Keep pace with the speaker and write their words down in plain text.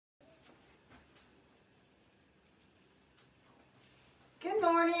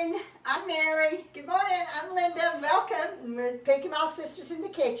Good morning, I'm Mary. Good morning, I'm Linda. Welcome. We're Pinky Mouse Sisters in the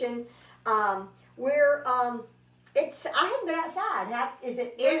kitchen. I haven't been outside. Is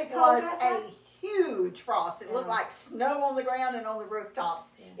it really cold outside? A huge frost. It looked like snow on the ground and on the rooftops.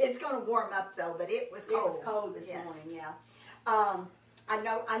 Yeah. It's going to warm up though, but it was cold. It was cold this morning, yeah.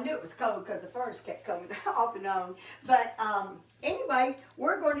 I knew it was cold because the furnace kept coming off and on. But anyway,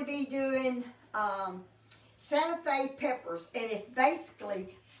 we're going to be doing Santa Fe peppers, and it's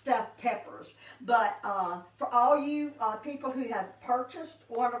basically stuffed peppers. But for all you people who have purchased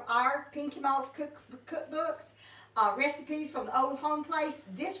one of our Pinky Mouse cookbooks, recipes from the Old Home Place,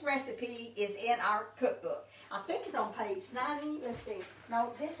 this recipe is in our cookbook. I think it's on page 90. Let's see.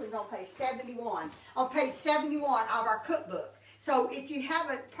 No, this one's on page 71. On page 71 of our cookbook. So if you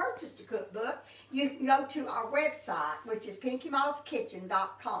haven't purchased a cookbook, you can go to our website, which is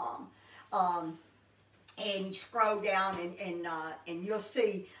PinkyMouseKitchen.com. And scroll down and you'll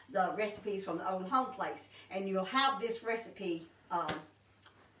see the recipes from the Old Home Place. And you'll have this recipe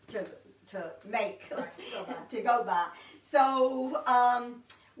to make, to go by. So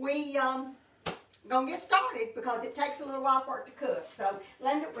we gonna get started because it takes a little while for it to cook. So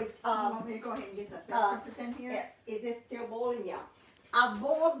Linda, you want me to go ahead and get the peppers in here? Yeah. Is this still boiling? Yeah. I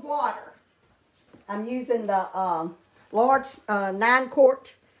boiled water. I'm using the large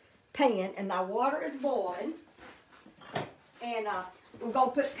 9-quart pan, and my water is boiling. And we're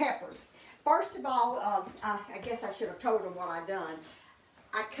gonna put peppers. First of all, I guess I should have told them what I done.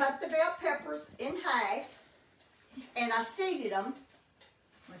 I cut the bell peppers in half, and I seeded them.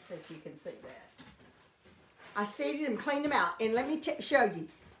 Let's see if you can see that. I seeded them, cleaned them out, and let me show you.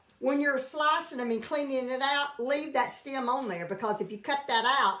 When you're slicing them and cleaning it out, leave that stem on there, because if you cut that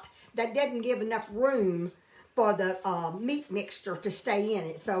out, that doesn't give enough room for the meat mixture to stay in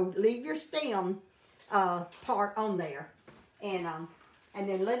it. So leave your stem part on there, and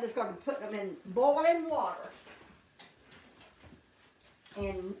then Linda's going to put them in boiling water.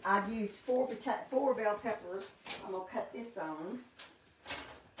 And I've used four bell peppers. I'm going to cut this on.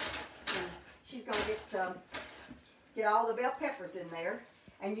 And she's going to get all the bell peppers in there.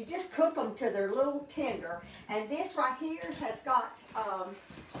 And you just cook them till they're a little tender. And this right here has got, I'm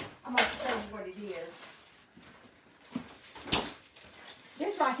going to show you what it is.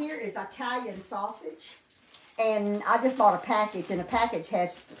 This right here is Italian sausage. And I just bought a package, and the package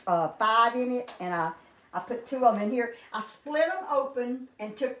has 5 in it. And I put 2 of them in here. I split them open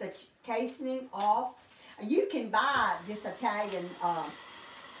and took the casing off. You can buy this Italian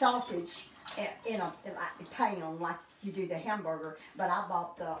sausage in a pound like you do the hamburger, but I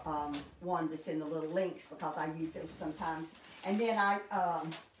bought the one that's in the little links because I use it sometimes. And then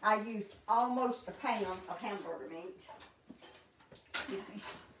I used almost a pound of hamburger meat. Excuse me.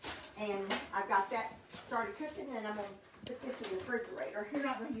 And I got that started cooking, and I'm going to put this in the refrigerator. You're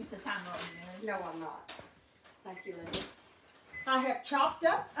not going to use the timer on there? No, I'm not. Thank you, Linda. I have chopped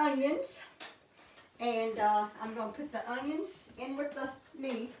up onions, and I'm going to put the onions in with the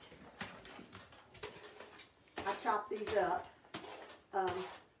meat. I chopped these up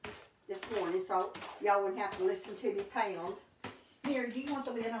this morning, so y'all wouldn't have to listen to me pound. Here, do you want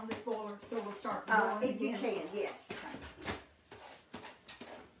the lid on this boiler so we'll start boiling if again? You can, yes. Okay.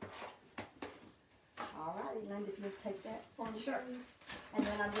 All righty, Linda, if you'll take that for me, sure. Please. And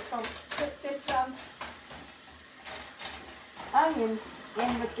then I'm just going to put this onions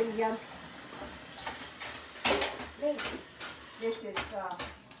in with the meat. This is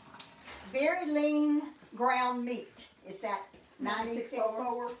very lean ground meat. It's that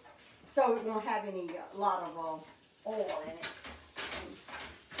 96.4. So it won't have any lot of oil in it,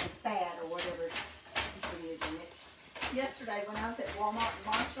 and fat or whatever it is in it. Yesterday when I was at Walmart and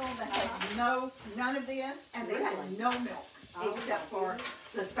Marshall, they had none of this, and they had no milk except for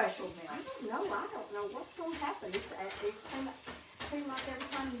the special milks. I don't know what's going to happen. It seems like every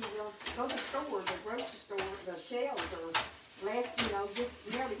time you go to the store, the grocery store, the shelves are less, just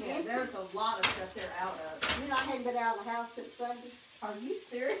nearly empty. There's a lot of stuff they're out of. I haven't been out of the house since Sunday. Are you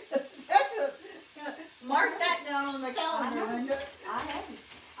serious? Mark that down on the calendar, Linda. I haven't.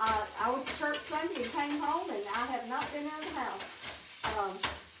 I went to church Sunday and came home, and I have not been out of the house.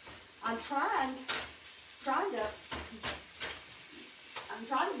 I'm trying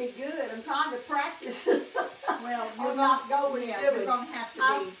to be good. I'm trying to practice. Well, you're not going to do it. You're going to have to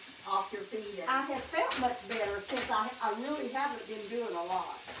be off your feet. I have felt much better since I really haven't been doing a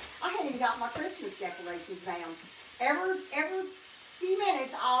lot. I haven't even got my Christmas decorations down. Every few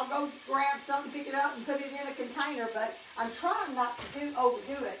minutes I'll go grab something, pick it up, and put it in a container, but I'm trying not to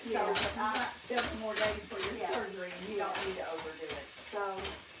overdo it. Yeah, so you've got 7 more days for your surgery, and you don't need to overdo it. So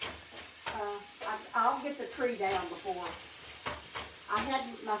I'll get the tree down before I had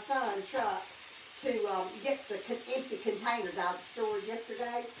my son Chuck to get the empty containers out of the storage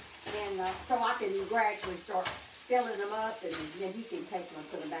yesterday, and so I can gradually start filling them up, and then he can take them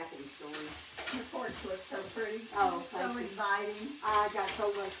and put them back in the storage. The porch looks so pretty. Oh, so thank you. inviting. I got so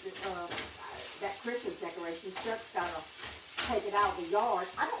much that Christmas decorations. Chuck's got to take it out of the yard.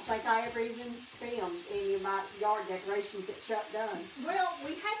 I don't think I ever even filmed any of my yard decorations that Chuck done. Well,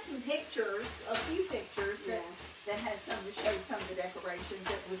 we had some pictures, a few pictures that, Yeah. that had some to show some of the decorations.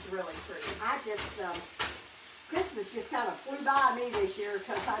 It was really pretty. I just, Christmas just kind of flew by me this year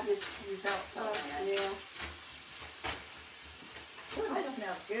because I just, You felt so bad. yeah. Ooh, that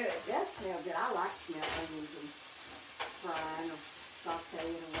smells good. That smells good. I like to smell onions and frying or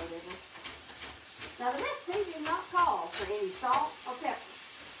sauteing or whatever. Now the recipe did not call for any salt or pepper.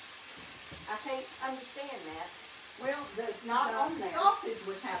 I can't understand that. Well, It's not on there. Sausage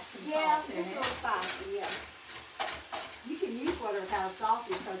would have some Yeah, salt in it's a it. little spicy, yeah. You can use whatever kind of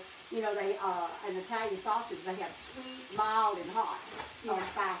sausage because, you know, they, an Italian sausage, they have sweet, mild, and hot, or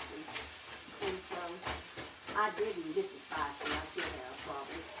Yeah. spicy. And so, I didn't get the spicy, I should have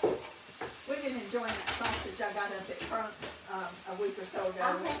probably. We've been enjoying that sausage I got up at Frank's a week or so ago.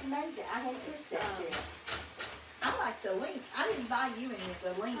 I hadn't made that, I hadn't cooked that yet. I like the link. I didn't buy you any of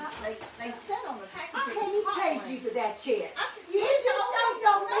the link. They said on the I package it hadn't was even hot paid you links. for that check. You You just told me.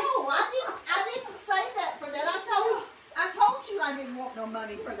 don't know. No, I didn't say that for that. I told you I didn't want no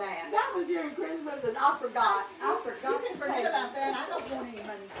money for that. That was during Christmas and I forgot. I forgot. You can to forget pay about you. that. I don't want any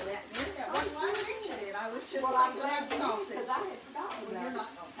money for that. That wasn't why I mentioned it. I was just Well, like I'm glad you did sausage. because I had forgotten Well, about you're it. not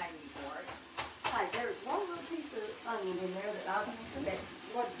gonna pay me for it. Hey, there's one little piece of onion in there that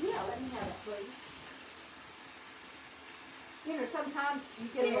yeah, let me have it, please. You know, sometimes you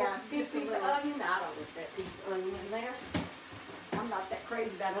get a Yeah, little big just a piece of little. onion. I don't want that piece of onion in there. I'm not that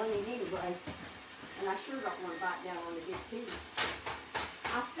crazy about onion anyway. And I sure don't want to bite down on a big piece.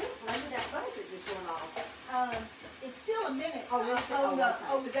 I think maybe that butter just went off. It's still a minute Oh, is it? Oh,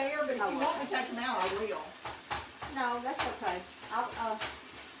 okay. over there, but if Oh, you want me okay. to take them out, I will. No, that's okay.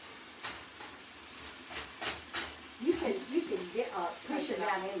 You can get push them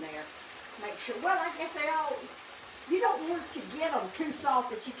down in there. Make sure. Well, I guess they all. You don't want to get them too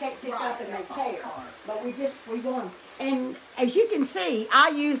soft that you can't pick Right, up and they they'll fall tear. apart. But we want. And as you can see, I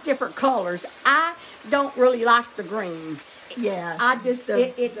use different colors. I don't really like the green. Yeah. I just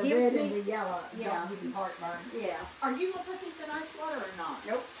it the gives red me. and the yellow Yeah. don't give you heartburn. Yeah. Are you gonna put these in ice water or not?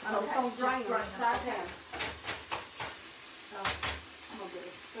 Nope. I'm just Okay, gonna just drain them drain them, upside okay. down. I'm gonna get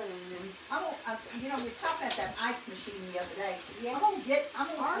a spoon and. You know, we stopped at that ice machine the other day. Yeah. I'm Are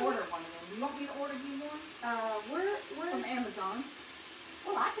gonna you? order one of them. You want me to order you one? Where? From Amazon.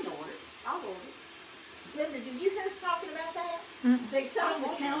 Well, I can order it. I'll order it. Linda, did you hear us talking about that? Mm. They sell on the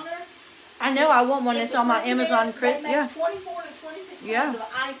counter. I know, I want one. It's on my refrigerator. Amazon They make yeah, 24 to 26 Yeah. pounds of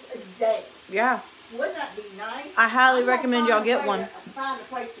ice a day. yeah. Wouldn't that be nice? I highly I'm gonna recommend find y'all a get way one. to find a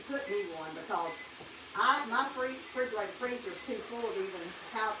place to put me one because my refrigerator freezer is too full to even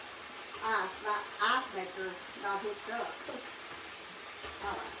have ice. My ice maker's not hooked up.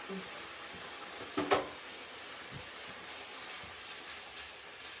 All right.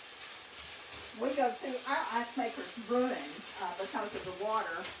 We go through our ice maker's ruined because of the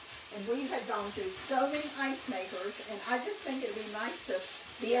water, and we had gone through so many ice makers, and I just think it'd be nice to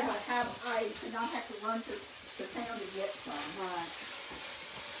be able to have ice and not have to run to town to get some. Right.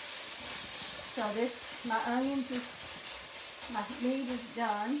 So my onions my meat is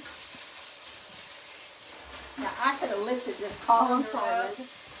done. Now, I could have lifted this Oh, colander I'm sorry, up, Linda.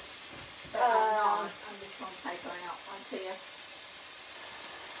 but I'm not. I'm just going to take her out like this.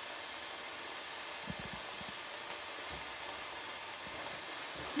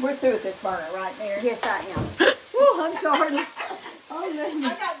 We're through with this burner right there. Yes, I am. Oh, I'm sorry. Oh, Linda.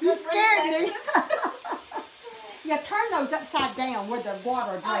 I got You good scared me. reflexes. Yeah, turn those upside down where the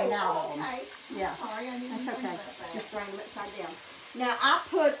water drain out of them. Okay. Yeah. Sorry, I didn't That's think okay. about that. Just drain them upside down. Now I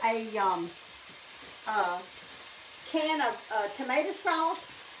put a can of tomato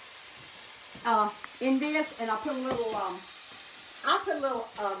sauce in this, and I put a little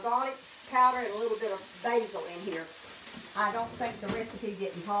garlic powder and a little bit of basil in here. I don't think the recipe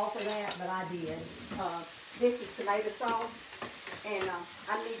didn't call for that, but I did. This is tomato sauce, and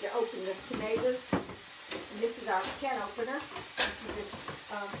I need to open the tomatoes. And this is our can opener, which is just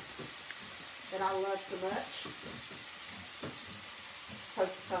that I love so much.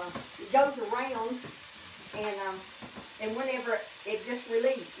 Because it goes around, and whenever it just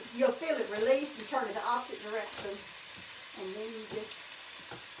releases, you'll feel it release, you turn it the opposite direction, and then you just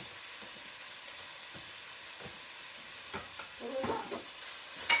pull it out.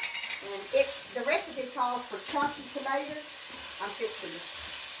 And the recipe calls for chunky tomatoes, I'm fixing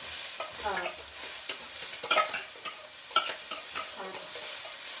to,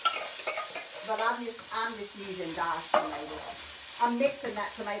 but I'm just using diced tomatoes. I'm mixing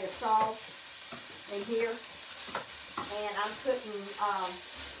that tomato sauce in here, and I'm putting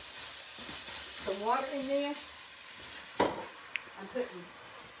some water in this. I'm putting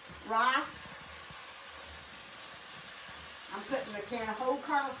rice. I'm putting a can of whole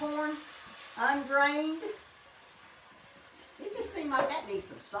kernel corn, undrained. It just seemed like that needs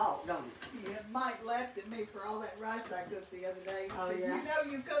some salt, don't it? Yeah, Mike laughed at me for all that rice I cooked the other day. He Oh, said, yeah? you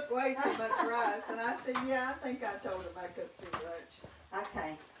know you cook way too much rice. And I said, yeah, I think I told him I cooked too much.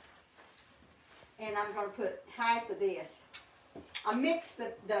 Okay. And I'm going to put half of this. I mixed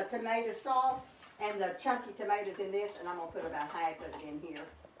the tomato sauce and the chunky tomatoes in this, and I'm going to put about half of it in here.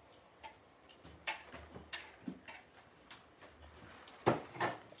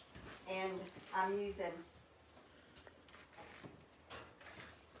 And I'm using,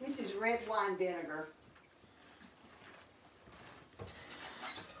 this is red wine vinegar.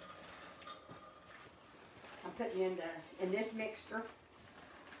 I'm putting in this mixture.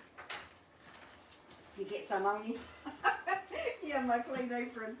 You get some on you? Yeah, my clean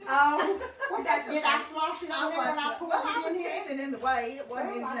apron. Oh, did I slosh it on there when I poured Well, I it was in here? standing in the way. It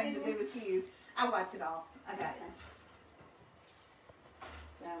wasn't Well, I anything to didn't- do with you. I wiped it off. I got it.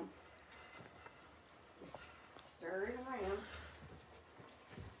 So, just stir it around.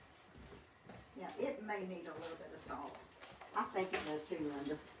 Yeah, it may need a little bit of salt. I think it does too,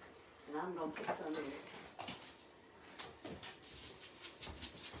 Linda. And I'm going to put some in it.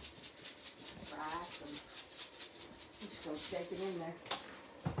 Rice and I'm just going to shake it in there.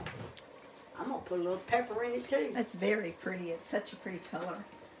 I'm going to put a little pepper in it too. It's very pretty. It's such a pretty color.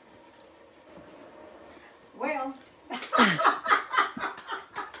 Well,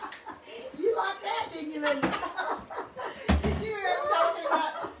 you like that, didn't you, Linda? Did you ever talk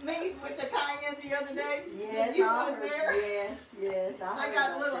about me with the cayenne the other day? Yes, you I were heard- there. Yes. I heard got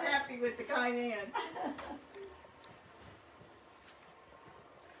a about little that. happy with the cayenne.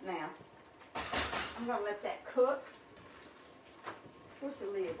 Now, I'm going to let that cook. Where's the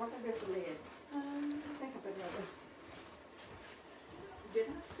lid? What did I do with the lid? I think I put it over. Did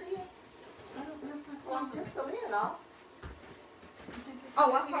I see it? I don't know if I Well, saw I it. took the lid off. I think it's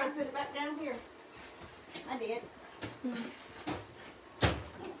Oh, right I here. probably put it back down here. I did. I'm gonna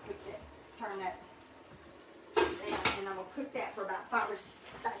turn that down, and I'm gonna cook that for about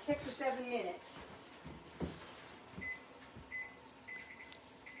 6 or 7 minutes.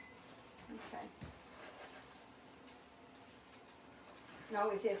 Okay. No,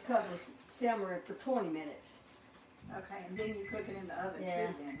 it says cover simmering for 20 minutes. Okay, and then you cook it in the oven Yeah.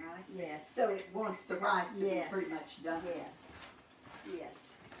 too then, right? Yes. So it wants the rice to Yes. be pretty much done. Yes.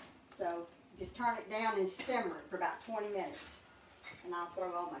 Yes. So just turn it down and simmer it for about 20 minutes. And I'll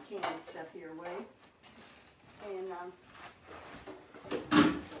throw all my canned stuff here away. And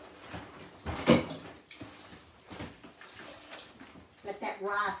let that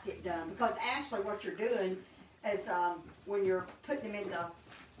rice get done. Because actually what you're doing is when you're putting them in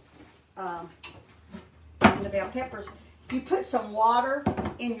the bell peppers, you put some water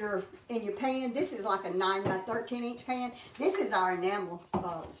in your pan. This is like a 9 by 13 inch pan. This is our enamel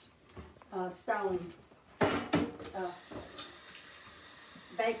stone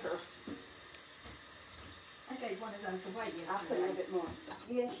baker. I gave one of those away I put a little bit more.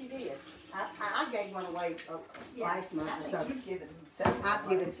 Yes, you did. I gave one away last month or so. I think you've given several I've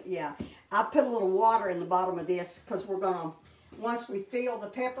away. given, yeah. I put a little water in the bottom of this because we're gonna, once we fill the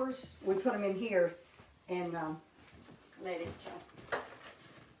peppers, we put them in here and let it.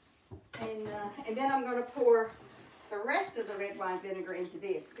 And then I'm gonna pour the rest of the red wine vinegar into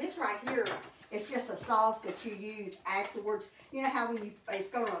this. This right here is just a sauce that you use afterwards. You know how when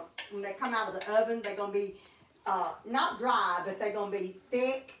they come out of the oven, they're gonna be not dry, but they're gonna be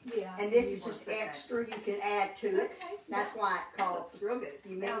thick. Yeah. And this you is want just that. extra you can add to it. Okay. That's why it called Looks real good.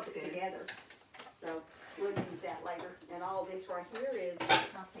 you mix Smells it good. together. So we'll use that later. And all this right here is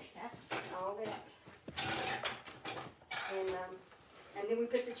I'll take that. all that. And then we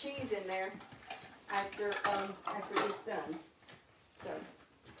put the cheese in there after it's done. So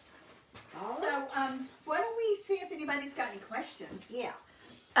all right. So, why don't we see if anybody's got any questions? Yeah.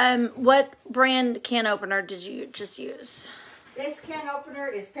 What brand can opener did you just use? This can opener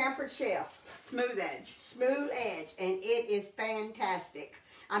is Pampered Chef. Smooth edge. Smooth edge, and it is fantastic.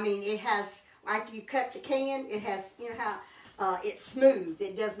 I mean, it has, after you cut the can, it has, you know how it's smooth.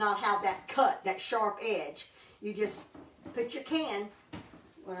 It does not have that cut, that sharp edge. You just put your can,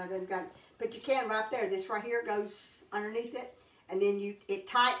 put your can right there. This right here goes underneath it, and then it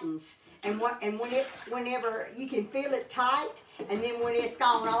tightens. whenever you can feel it tight, and then when it's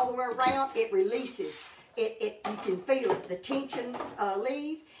gone all the way around, it releases. You can feel it, the tension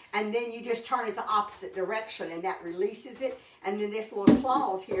leave, and then you just turn it the opposite direction, and that releases it. And then this little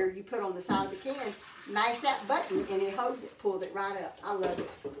claws here you put on the side of the can, mash that button, and it holds it, pulls it right up. I love it.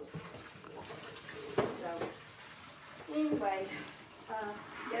 So anyway,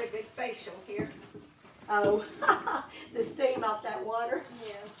 Get a good facial here. oh, the steam off that water.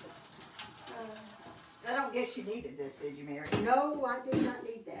 Yeah. I don't guess you needed this, did you, Mary? No, I did not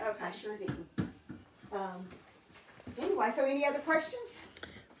need that. Okay. I sure didn't. Anyway, so any other questions?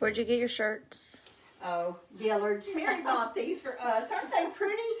 Where'd you get your shirts? Oh, Dillard's. Mary bought these for us. Aren't they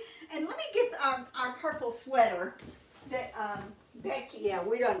pretty? And let me get our purple sweater that Becky. Yeah,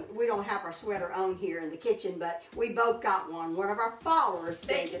 we don't have our sweater on here in the kitchen, but we both got one. One of our followers,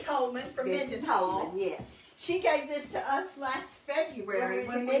 Becky Coleman from Mendenhall. Yes. She gave this to us last February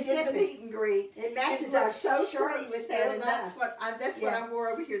When when we we did the Mississippi. meet and greet. It matches It our looks so shirts. pretty with that, Real and nice. that's what Yeah. I wore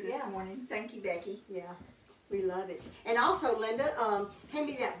over here this Yeah. morning. Thank you, Becky. Yeah, we love it. And also, Linda, hand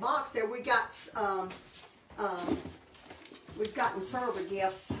me that box there. We got we've gotten server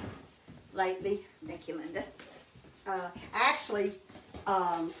gifts lately. Thank you, Linda. Actually,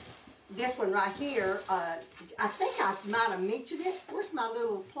 this one right here, I think I might have mentioned it. Where's my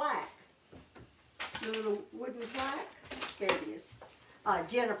little plaque? The little wooden plaque? There it is.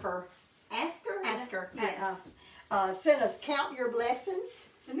 Jennifer Asker. Yes. sent us Count Your Blessings.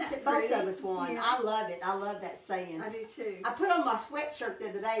 Isn't that Sent both pretty? of us one. Yeah. I love it. I love that saying. I do too. I put on my sweatshirt the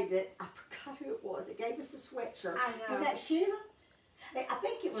other day that I forgot who it was. It gave us a sweatshirt. I know. Was that Sheila? I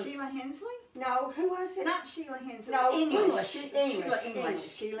think it was. Sheila Hensley? No, who was it? Not Sheila Hensley. No, English. Sheila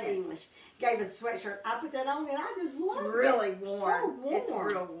English. Yes. English gave us a sweatshirt. I put that on and I just loved It's really it. warm. So warm. It's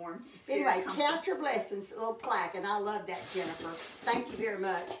real warm. It's very Anyway, comfortable. Count Your Blessings, a little plaque, and I love that, Jennifer. Thank you very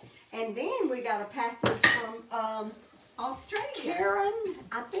much. And then we got a package from Australia. Karen.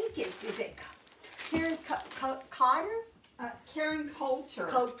 I think is it Karen Cotter? Karen Coulter.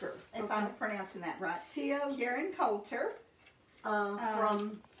 Coulter. If I'm pronouncing that right. C-O, Karen Coulter.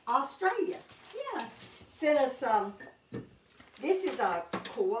 from Australia. Yeah. Sent us this is a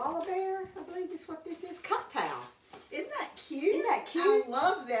koala bear, I believe is what this is, cup towel. Isn't that cute? Isn't that cute? I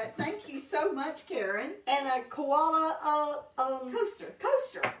love that. Thank you so much, Karen. And a koala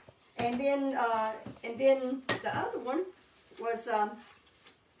coaster. And then the other one was a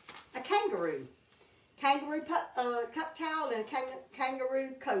kangaroo cup towel and a kangaroo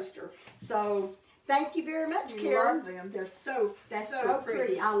coaster. So thank you very much, Karen. Love them. They're so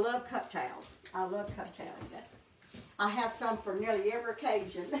Pretty. I love cup towels. I love cup towels. I have some for nearly every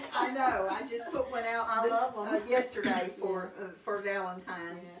occasion. I know. I just put one out I love 'em. Yesterday for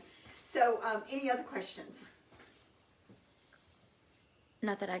Valentine's. Yeah. So, any other questions?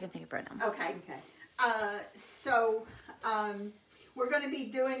 Not that I can think of right now. Okay. Okay. So, we're going to be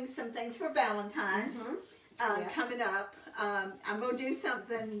doing some things for Valentine's Yeah. coming up. I'm going to do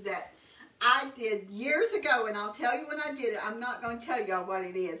something that I did years ago, and I'll tell you when I did it. I'm not going to tell y'all what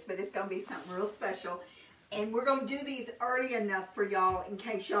it is, but it's going to be something real special. And we're going to do these early enough for y'all in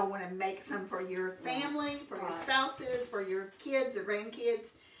case y'all want to make some for your family, for your Right. spouses, for your kids or grandkids.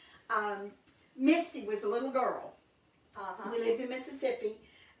 Misty was a little girl. We lived in Mississippi,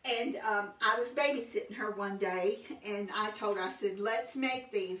 and I was babysitting her one day, and I told her, I said, let's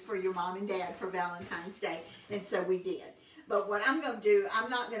make these for your mom and dad for Valentine's Day, and so we did. But what I'm going to do, I'm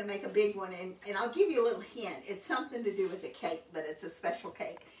not going to make a big one, and I'll give you a little hint. It's something to do with the cake, but it's a special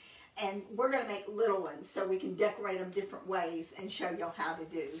cake. And we're going to make little ones so we can decorate them different ways and show y'all how to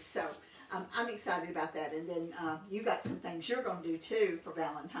do. So I'm excited about that. And then you got some things you're going to do too for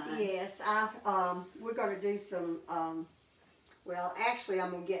Valentine's. Yes, we're going to do some, well, actually,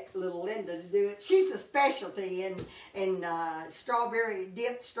 I'm going to get little Linda to do it. She's a specialty in strawberry,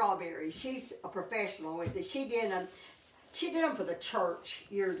 dipped strawberries. She's a professional with it. She did them for the church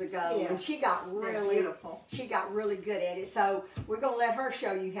years ago, Yeah. and she got They're really beautiful. She got really good at it. So we're going to let her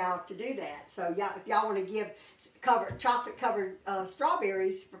show you how to do that. So y'all, if y'all want to give chocolate covered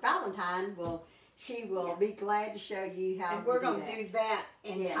strawberries for Valentine, well, she will be glad to show you how. And we're to going to do that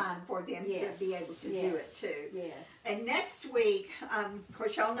in Yes. time for them Yes. to be able to do it Yes. too. Yes. And next week, of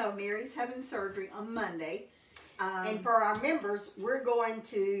course, y'all know Mary's having surgery on Monday. And for our members, we're going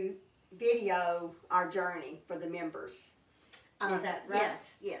to video our journey for the members. Is that right?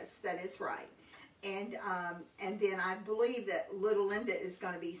 Yes, that is right. And then I believe that little Linda is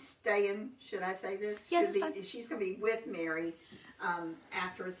going to be staying. Should I say this? Yeah, Should that's be, fine. she's going to be with Mary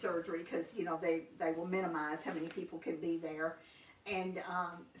after a surgery because they will minimize how many people can be there. And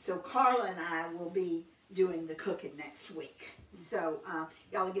so Carla and I will be doing the cooking next week. So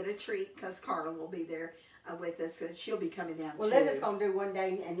y'all get a treat because Carla will be there with us. So she'll be coming down Well, too. Linda's gonna do one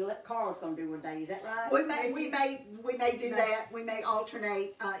day, and Carla's gonna do one day. Is that right? We may do that. We may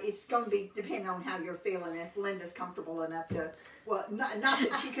alternate. It's going to be depending on how you're feeling. If Linda's comfortable enough to, well, not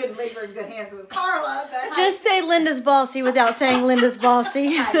that she couldn't leave her in good hands with Carla, but Just say Linda's bossy without saying Linda's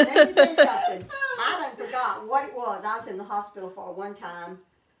bossy. Hey, let me tell you something. I done forgot what it was. I was in the hospital for one time.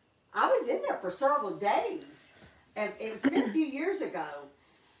 I was in there for several days, and it was been a few years ago.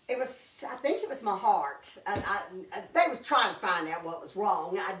 It was, I think it was my heart. They was trying to find out what was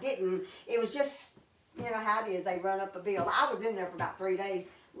wrong. I didn't. It was just, you know how it is. They run up a bill. I was in there for about 3 days.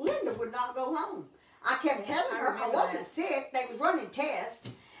 Linda would not go home. I kept telling her I wasn't sick. They was running tests,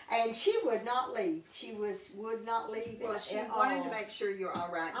 and she would not leave. She would not leave. well, she wanted to make sure you're all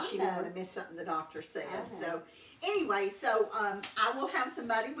right. And she didn't want to miss something the doctor said. So anyway, I will have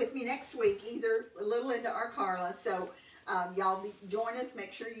somebody with me next week, either little Linda or Carla. So y'all join us.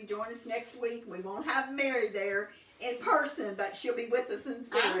 Make sure you join us next week. We won't have Mary there in person, but she'll be with us in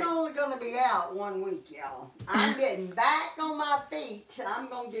spirit. I'm only going to be out 1 week, y'all. I'm getting back on my feet. I'm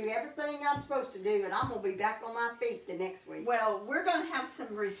going to do everything I'm supposed to do, and I'm going to be back on my feet the next week. Well, we're going to have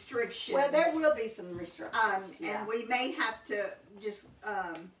some restrictions. Well, there will be some restrictions. And we may have to just,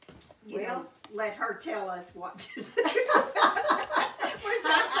 you know, let her tell us what to do. Which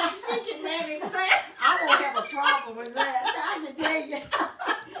I think she can manage that. I won't have a problem with that. I can tell you.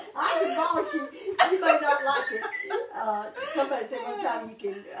 I can boss you. You may not like it. Somebody said one time the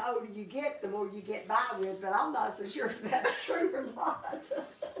older you get, the more you get by with, but I'm not so sure if that's true or not.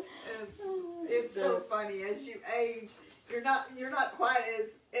 It's so funny as you age. You're not quite as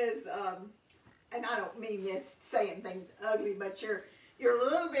and I don't mean this saying things ugly, but you're a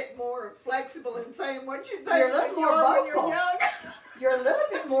little bit more flexible in saying what you think. You're a little more vocal. When you're young. You're a little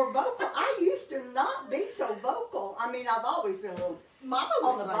bit more vocal. I used to not be so vocal. I mean, I've always been a little Mama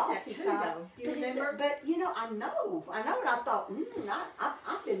on was the like bossy that too, side. though. You remember? But you know, I know, and I thought,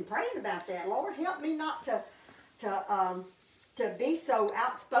 I've been praying about that. Lord, help me not to be so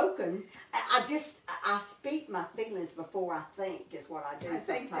outspoken. I speak my feelings before I think is what I do. I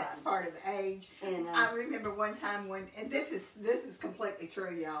think sometimes. that's part of age. And I remember one time when, and this is completely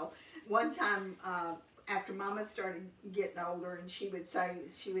true, y'all. One time after Mama started getting older, and she would say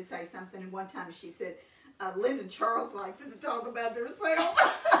something, and one time she said, Linda Charles likes to talk about herself.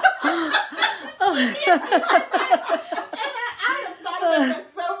 And I have thought about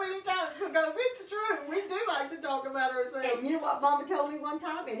that so many times because it's true. We do like to talk about ourselves. And you know what Mama told me one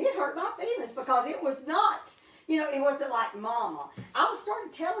time? And it hurt my feelings because it was not, it wasn't like Mama. I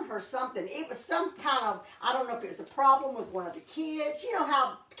started telling her something. It was some kind of, I don't know if it was a problem with one of the kids. You know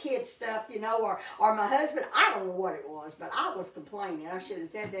how kid stuff, or my husband. I don't know what it was, but I was complaining. I should have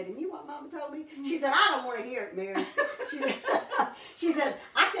said that. And you know what Mama told me? She said, I don't want to hear it, Mary. She said,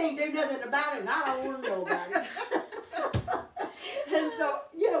 I can't do nothing about it, and I don't want to know about it. And so,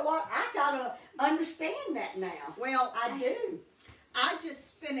 you know what? I got to understand that now. Well, I do. I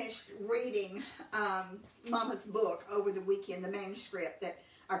just finished reading Mama's book over the weekend, the manuscript that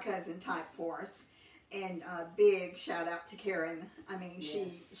our cousin typed for us. And big shout out to Karen. I mean,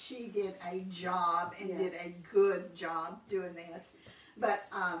 yes. she did a job and yeah. did a good job doing this. But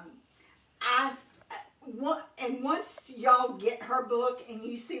once y'all get her book and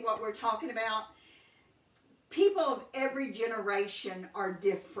you see what we're talking about, people of every generation are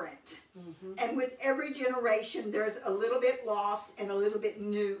different. Mm-hmm. And with every generation, there's a little bit lost and a little bit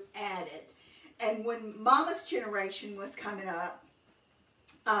new added. And when Mama's generation was coming up,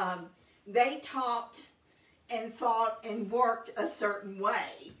 they talked and thought and worked a certain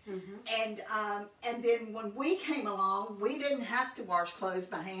way. Mm-hmm. And then when we came along, we didn't have to wash clothes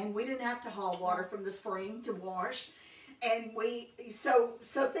by hand. We didn't have to haul water from the spring to wash. And so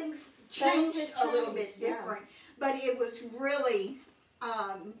things changed a little bit different. Yeah. But it was really,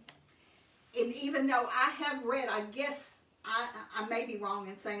 and even though I have read, I guess I may be wrong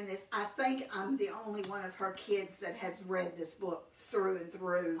in saying this, I think I'm the only one of her kids that has read this book through and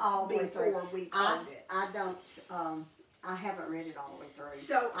through all the way through. We told it. I don't, I haven't read it all the way through.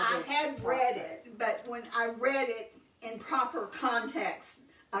 So I had read it, but when I read it in proper context,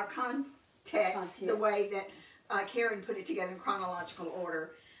 the way that Karen put it together in chronological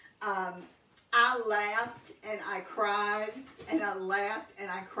order, I laughed and I cried and I laughed and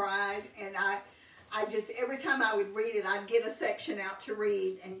I cried and I just, every time I would read it, I'd get a section out to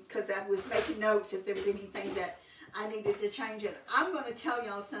read, and because I was making notes if there was anything that I needed to change it. I'm going to tell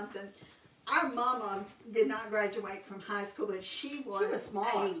y'all something. Our mama did not graduate from high school, but she was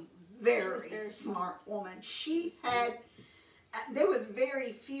smart. a very smart woman. She had there was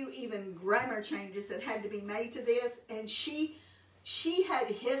very few even grammar changes that had to be made to this, and she had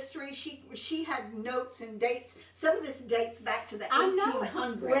history. She had notes and dates. Some of this dates back to the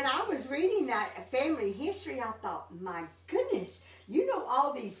 1800s. When I was reading that family history, I thought, my goodness, you know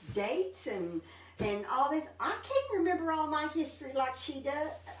all these dates and all this. I can't remember all my history like she does.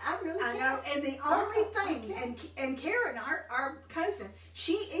 I really can't. I know. And the only thing, and Karen, our cousin,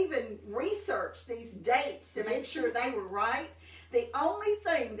 she even researched these dates to make sure they were right. The only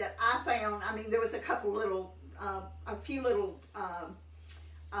thing that I found, I mean, there was a couple little, a few little,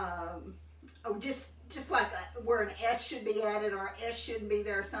 just like where an S should be added or an S shouldn't be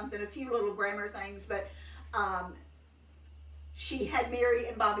there or something, a few little grammar things, but she had Mary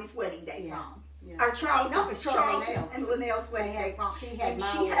and Bobby's wedding date wrong. Yeah. Or Charles Charles and Linnell's wedding date wrong. She had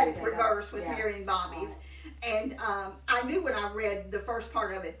it reversed with Mary and Bobby's. And I knew when I read the first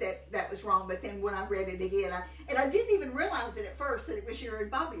part of it that was wrong, but then when I read it again, I didn't even realize it at first that it was your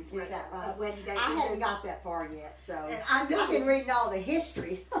and Bobby's Is that right? wedding date. I hadn't got that far yet, so And I knew I've been reading all the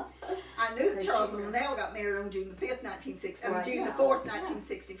history. I knew That Charles she and Linnell got married on June the 5th, 1960. Right, June the yeah. 4th, Yeah.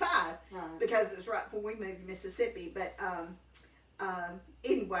 1965, Right. because it was right before we moved to Mississippi. But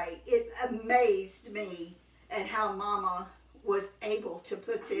anyway, it amazed me at how Mama was able to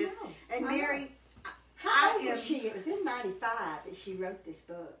put this. And Mary, How old was she? It was in 95 that she wrote this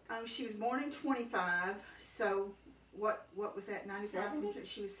book. she was born in 25, so what was that, 95? 70?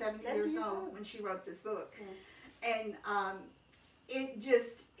 She was 70 70 years old when she wrote this book. And it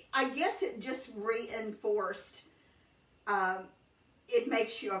just, I guess it just reinforced, it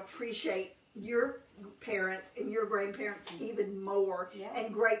makes you appreciate your parents and your grandparents even more,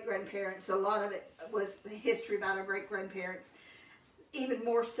 and great-grandparents. A lot of it was history about our great-grandparents, even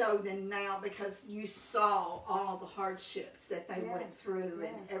more so than now, because you saw all the hardships that they went through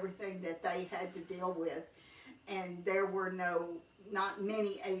and everything that they had to deal with. And there were not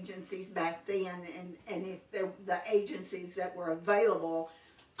many agencies back then, and if the agencies that were available,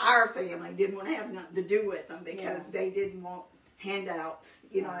 our family didn't want to have nothing to do with them because they didn't want handouts,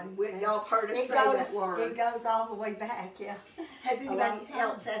 you know, and y'all have heard us say that word. It goes all the way back, Has anybody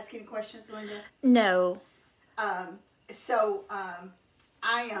else asked any questions, Linda? No. I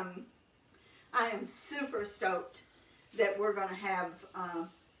am super stoked that we're going to have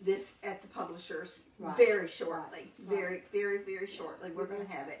this at the publishers very shortly. Very, very, very shortly. We're going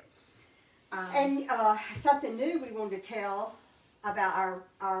to have it. And something new we wanted to tell about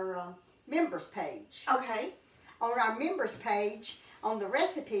our members page. Okay. On our members page, on the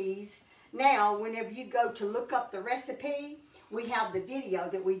recipes, now whenever you go to look up the recipe, we have the video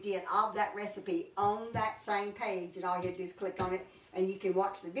that we did of that recipe on that same page, and all you have to do is click on it and you can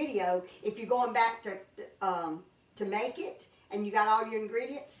watch the video. If you're going back to make it and you got all your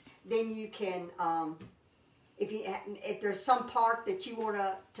ingredients, then you can, if there's some part that you want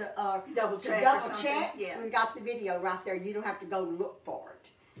to double check, we got the video right there. You don't have to go look for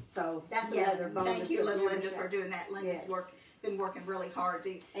it. So that's another bonus. Thank you, Linda, for doing that. Linda's been working really hard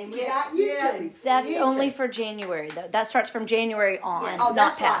to. And we got YouTube. That's YouTube. only for January, though. That starts from January on, Oh, not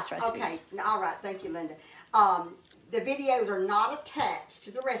that's past right. recipes. Okay, all right. Thank you, Linda. The videos are not attached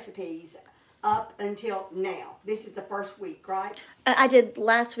to the recipes up until now. This is the first week, right? I did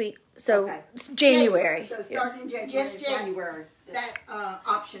last week, so January. So starting January. Just January. That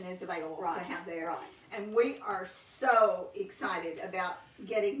option is available to have there. Right. And we are so excited about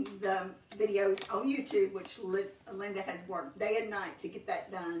getting the videos on YouTube, which Linda has worked day and night to get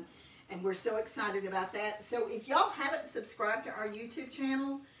that done. And we're so excited about that. So if y'all haven't subscribed to our YouTube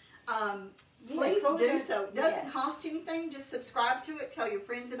channel, please do so. It doesn't cost anything. Just subscribe to it. Tell your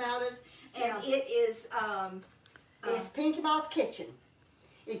friends about us. And it is... it's Pinky Mom's Kitchen.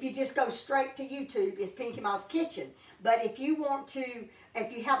 If you just go straight to YouTube, it's Pinky Mom's Kitchen. But if you want to,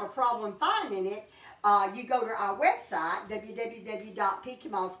 if you have a problem finding it, you go to our website,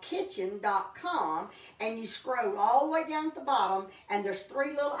 www.pinkymomskitchen.com, and you scroll all the way down at the bottom, and there's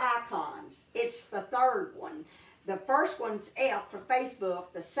 3 little icons. It's the third one. The first one's F for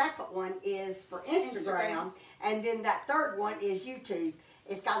Facebook, the second one is for Instagram, and then that third one is YouTube.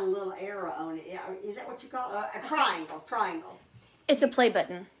 It's got a little arrow on it. Is that what you call it? A triangle. It's a play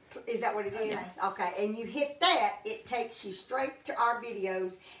button. Is that what it is? Okay. And you hit that, it takes you straight to our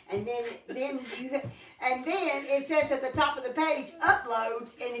videos, and then it says at the top of the page,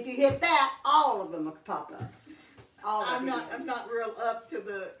 uploads, and if you hit that, all of them will pop up. I'm not real up to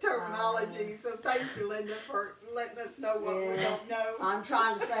the terminology, so thank you, Linda, for letting us know what we don't know. I'm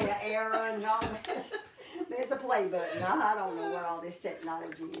trying to say an arrow and all that. There's a play button. I don't know where all this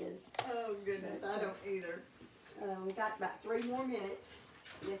technology is. Oh, goodness. I don't either. We got about 3 more minutes.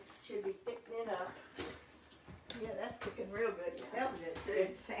 This should be thickening up. Yeah, that's cooking real good. It smells good too.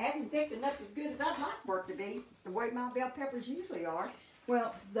 It hadn't thickened up as good as I'd like for it to be, the way my bell peppers usually are.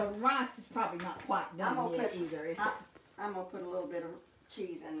 Well, the rice is probably not quite done I'm gonna yet put either, is it? I'm gonna put a little bit of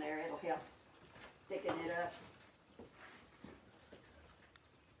cheese in there. It'll help thicken it up.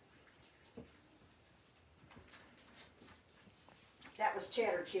 That was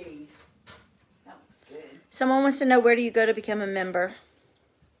cheddar cheese. That looks good. Someone wants to know, where do you go to become a member?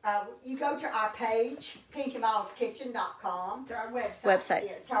 You go to our page, PinkyMilesKitchen.com. To our website. Website.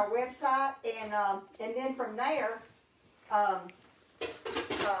 Yes. It's our website, and then from there,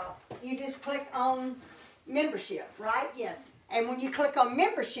 you just click on membership, right? Yes. And when you click on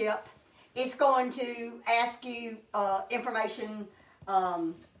membership, it's going to ask you information. I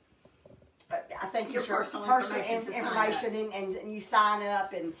think Your it's your personal information, and you sign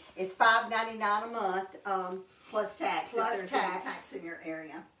up, and it's $5.99 a month. Plus tax. Plus if there's any tax. tax in your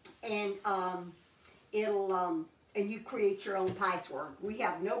area. And it'll and you create your own password. We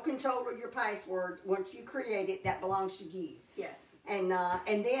have no control of your password. Once you create it, that belongs to you. Yes. And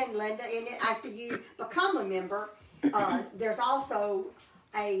then Linda, after you become a member, there's also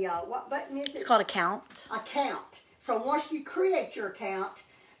a what button is it? It's called account. Account. So once you create your account,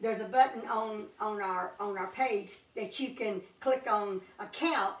 there's a button on our page that you can click on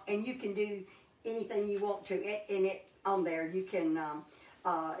account, and you can do anything you want to in it on there. You can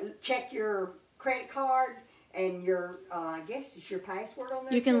check your credit card and your I guess it's your password on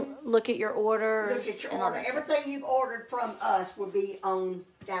there. You can too. look at your orders. Look at your and all order. that stuff. Everything you've ordered from us will be on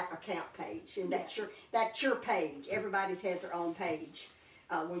that account page, and that's your page. Everybody has their own page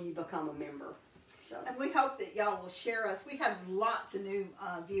when you become a member. So And we hope that y'all will share us. We have lots of new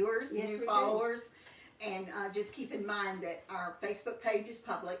viewers, Yes, we new do. followers. And just keep in mind that our Facebook page is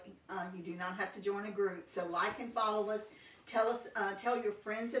public. You do not have to join a group. So like and follow us. Tell your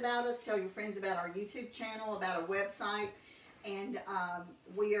friends about us. Tell your friends about our YouTube channel, about our website. And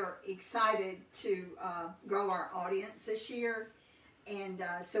we are excited to grow our audience this year. And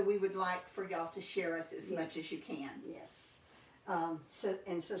so we would like for y'all to share us as much as you can. yes,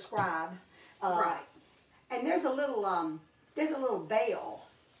 and subscribe. Right. And there's a little bell.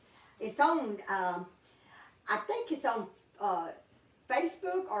 It's on. I think it's on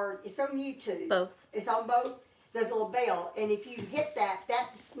Facebook or it's on YouTube. Both. It's on both. There's a little bell, and if you hit that,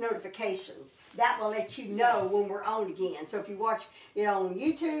 that's notifications. That will let you know Yes. when we're on again. So if you watch it on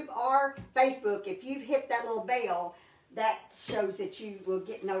YouTube or Facebook, if you hit that little bell, that shows that you will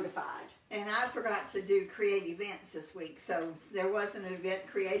get notified. And I forgot to create events this week, so there was an event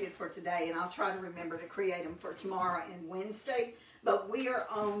created for today, and I'll try to remember to create them for tomorrow and Wednesday. But we are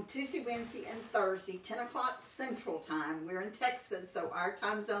on Tuesday, Wednesday, and Thursday, 10 o'clock Central Time. We're in Texas, so our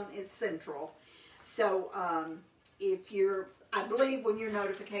time zone is Central. So I believe when your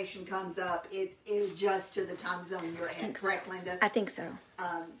notification comes up, it adjusts to the time zone you're in. Correct, Linda? I think so.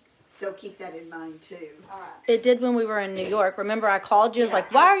 So keep that in mind, too. All right. It did when we were in New York. Remember, I called you. I was Yeah.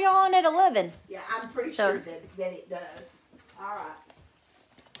 like, "Why are y'all on at 11?" Yeah, I'm pretty So- sure that it does. All right.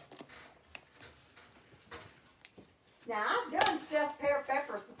 Now I've done stuffed pear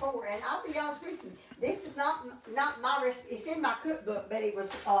peppers before, and I'll be honest with you, this is not my recipe. It's in my cookbook, but it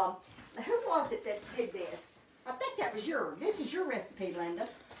was who was it that did this? I think that was yours. This is your recipe, Linda.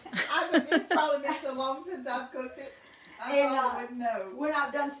 It's probably been so long since I've cooked it. I And, probably wouldn't know. When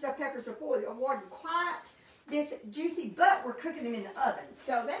I've done stuffed peppers before, it wasn't quite this juicy, but we're cooking them in the oven.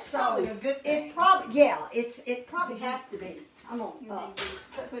 So that's probably a good thing. It probably it probably has to be. I'm You gonna need these.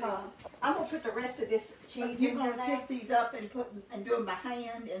 Put it on. I'm gonna put the rest of this cheese You're in going there to now. pick these up and do them by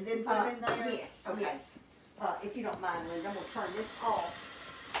hand and then put them in there? Yes, Okay. yes. If you don't mind, Linda, I'm gonna turn this off.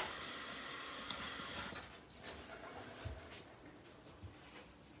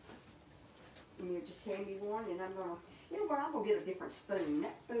 And you just hand me one, and I'm gonna, you know what? I'm gonna get a different spoon.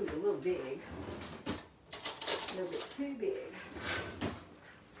 That spoon's a little big, a little bit too big.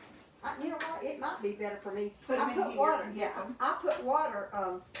 You know what? It might be better for me. Put 'em I in put here water. and Yeah, dip 'em. I put water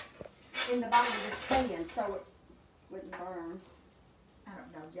in the bottom of this pan so it wouldn't burn. I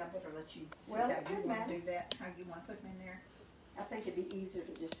don't know. Y'all better let you see Well, how it you could want to matter. do that. How you want to put them in there. I think it'd be easier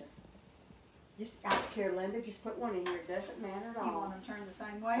to just I don't care, Linda. Just put one in here. It doesn't matter at You all. want them turned the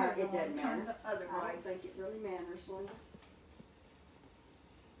same way or It you want doesn't them turned matter. the other I way? don't think it really matters, Linda.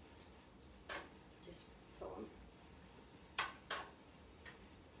 Just throw them.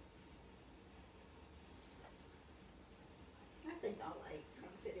 I think all eight's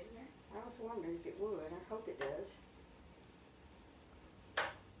going to fit in there. I was wondering if it would. I hope it does.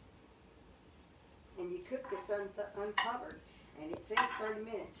 And you cook this uncovered, and it says 30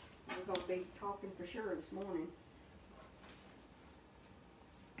 minutes. We're going to be talking for sure this morning.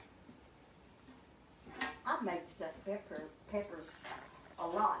 I've made stuffed peppers a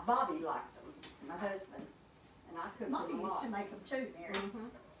lot. Bobby liked them, my husband, and I cooked Mommy them a used lot. to make them too, Mary.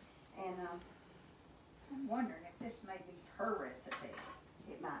 And I'm wondering if this may be her recipe.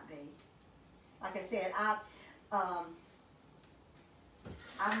 it might be. Like I said, I've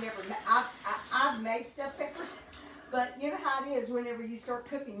made stuffed peppers, but you know how it is. Whenever you start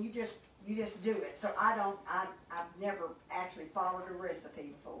cooking, you just do it. So I've never actually followed a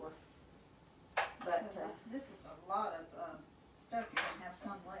recipe before. But This is a lot of stuff. You can have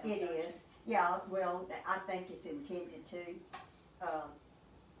some left. it don't you? is. Yeah. Well, I think it's intended to.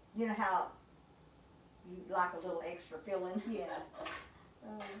 You know how you like a little extra filling. Yeah.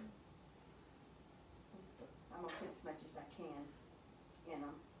 I'm gonna put as much as I can in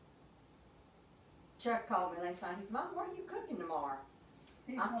them. Chuck called me last night. He said, "Mom, what are you cooking tomorrow?"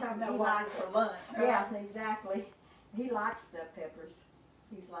 He's I'm wanting to telling know you, what he it's likes for lunch. Right? Yeah, exactly. He likes stuffed peppers.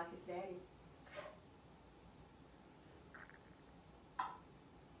 He's like his daddy.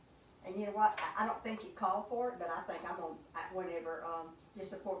 And you know what? I don't think he called for it, but I think I'm gonna whenever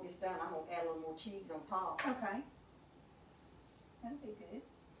just before it gets done, I'm gonna add a little more cheese on top. Okay. That'd be good.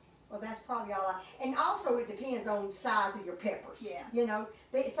 Well, that's probably all and also it depends on the size of your peppers. Yeah. You know,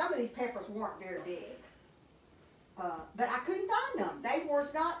 some of these peppers weren't very big. But I couldn't find them. They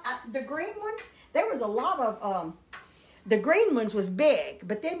was not, the green ones, there was a lot of, the green ones was big,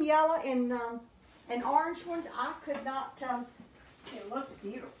 but them yellow and orange ones, I could not, It looks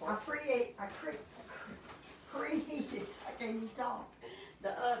beautiful. I preheated, I can't even talk,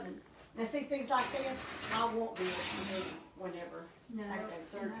 the oven. Now see, things like this, I won't be able to do whenever No, I have and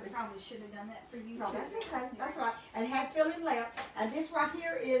surgery. I probably should have done that for you No, too. that's okay. That's right. And have filling left. And this right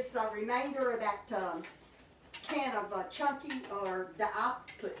here is a remainder of that can of chunky or I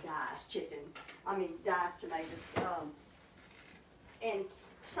put diced chicken. I mean diced tomatoes and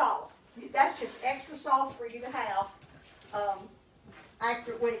sauce. That's just extra sauce for you to have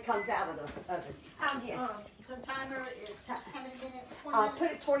after when it comes out of the oven. Yes. The timer is how many minutes? 20 minutes?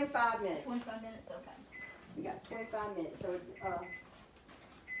 Put it 25 minutes. 25 minutes. Okay. We got 25 minutes. So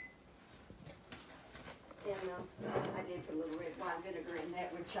I did put a little red wine vinegar in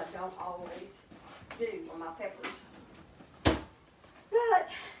that, which I don't always do on my peppers. But,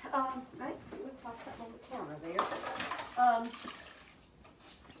 it looks like something on the corner there.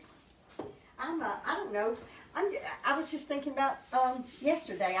 I don't know. I was just thinking about,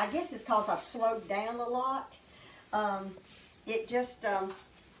 yesterday. I guess it's cause I've slowed down a lot. It just,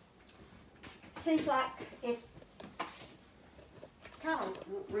 seems like it's kind of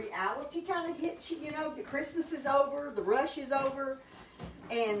reality kind of hits you, you know, the Christmas is over, the rush is over,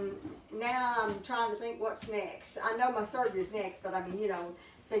 and now I'm trying to think what's next. I know my surgery's next, but I mean, you know,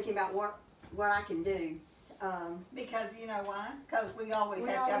 thinking about what I can do. Because you know why? Because we always We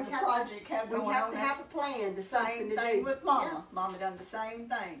have to always have a have- project We going have on. to have a That's plan, the the same something to thing do. with Mama. Mama done the same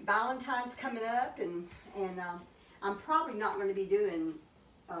thing. Valentine's coming up, and I'm probably not going to be doing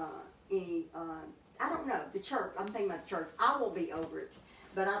any. I don't know, the church. I'm thinking about the church. I will be over it,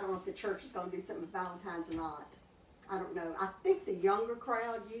 but I don't know if the church is going to do something with Valentine's or not. I don't know. I think the younger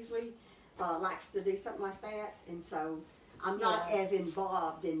crowd usually likes to do something like that, and so I'm not Yeah. as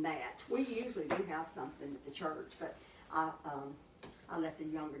involved in that. We usually do have something at the church, but I let the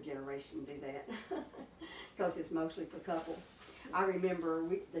younger generation do that because it's mostly for couples. I remember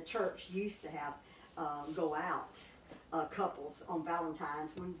the church used to have go out couples on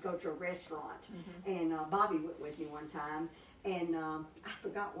Valentine's. We'd go to a restaurant, and Bobby went with me one time, and I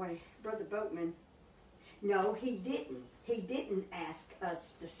forgot what Brother Boatman. No, he didn't. He didn't ask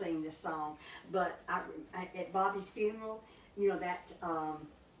us to sing this song, but at Bobby's funeral, you know that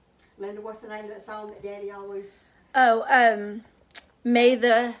Linda, what's the name of that song that Daddy always? Oh, may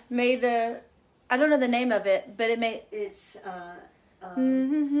the I don't know the name of it, but It's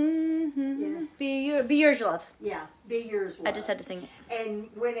be yours, love. yeah, Be Yours Love. I just had to sing it. And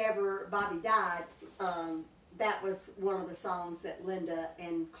whenever Bobby died, that was one of the songs that Linda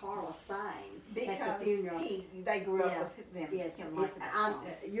and Carla sang at Because the funeral. they grew Yeah. up with them. Yes, him liking that song.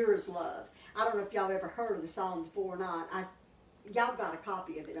 Yours Love. I don't know if y'all ever heard of the song before or not. Y'all got a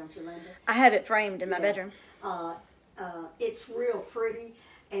copy of it, don't you, Linda? I have it framed in my Yeah. bedroom. It's real pretty,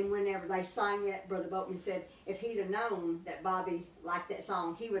 and whenever they sang it, Brother Boatman said if he'd have known that Bobby liked that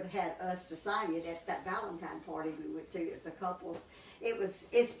song, he would have had us to sing it at that Valentine party we went to as a couples. It's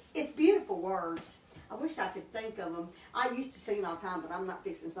beautiful words. I wish I could think of them. I used to sing it all the time, but I'm not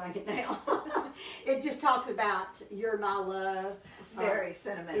fixing to sing it now. It just talks about you're my love. It's very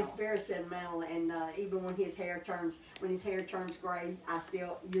sentimental. It's very sentimental, and even when his hair turns gray,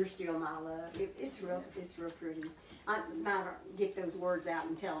 you're still my love. It's real pretty. I might get those words out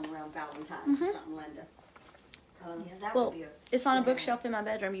and tell them around Valentine's or something, Linda. Yeah, that Well, would be a. it's on a Yeah. bookshelf in my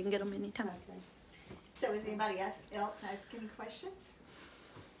bedroom. You can get them anytime. Okay. So is anybody else ask any questions?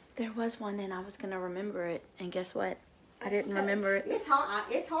 There was one, and I was gonna remember it, and guess what? I That's didn't okay. remember it. It's hard.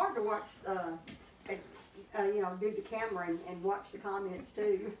 It's hard to watch. You know, do the camera and watch the comments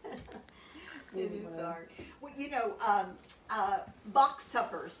too. It is hard. Well, you know, box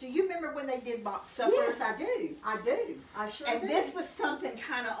suppers. Do you remember when they did box suppers? Yes, I do. I do. I sure do. And this was something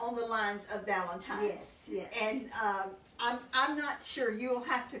kind of on the lines of Valentine's. Yes, yes. And I'm not sure. You'll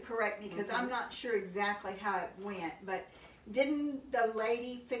have to correct me because I'm not sure exactly how it went. But didn't the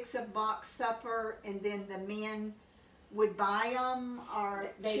lady fix a box supper and then the men would buy them or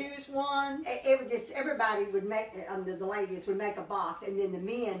choose one? It would just, everybody would make, the ladies would make a box, and then the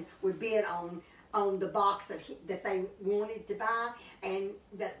men would bid on the box that they wanted to buy. And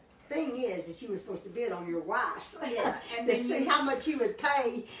the thing is you were supposed to bid on your wife's. Yeah, and to then see how much you would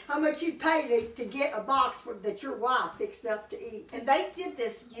pay, to get a box that your wife fixed up to eat. And they did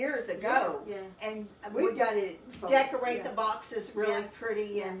this years ago. Yeah. And We've done it before. decorate Yeah. the boxes really Yeah. pretty,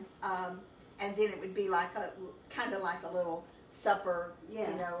 Yeah. and then it would be like a kind of like a little supper, Yeah.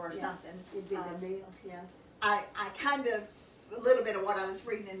 you know, or Yeah. something. It'd be the meal, yeah. I kind of a little bit of what I was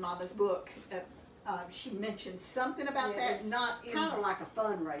reading in Mama's book. She mentioned something about Yeah, that, it's not in, kind of like a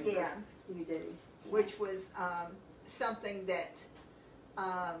fundraiser. Yeah. You do. which was something that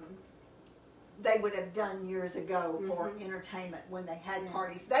they would have done years ago for Mhm. entertainment when they had Yeah.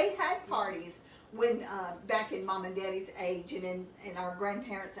 parties. They had parties when back in Mom and Daddy's age and in our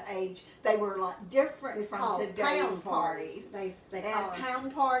grandparents' age, they were like different It's from called today's pound parties. They They call had them.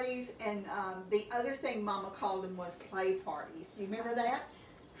 pound parties, and the other thing Mama called them was play parties. Do you remember that?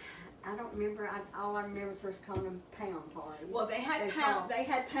 I don't remember. All I remember is her calling them pound parties. Well, they had call- they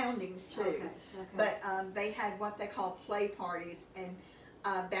had poundings too, Okay, okay. but they had what they call play parties, and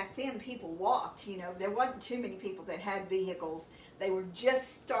back then people walked. You know, there wasn't too many people that had vehicles. They were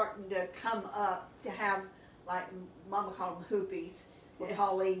just starting to come up to have, like Mama called them hoopies, where Yeah.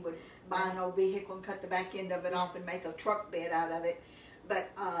 Pauline would buy an old vehicle and cut the back end of it off and make a truck bed out of it. But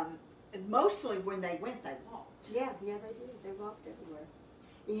mostly when they went, they walked. Yeah, they did. They walked everywhere.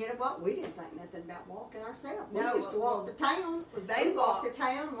 And you know what? We didn't think nothing about walking ourselves. No, We used to walk to town. They We walked walked. to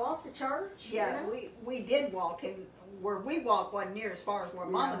town, walked to church. Yeah, you know? we did walk, and where we walked wasn't near as far as where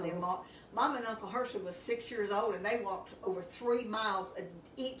Mom and No. them walked. Mom and Uncle Herschel was 6 years old, and they walked over 3 miles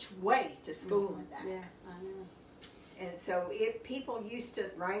each way to school and back. Yeah, I know. And so people used to,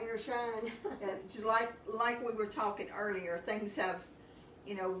 Rain or shine. just like we were talking earlier, things have,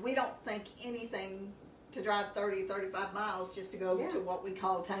 you know, we don't think anything to drive 30, 35 miles just to go Yeah. to what we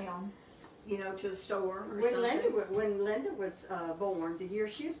call town, you know, to a store or When something. When Linda was born, the year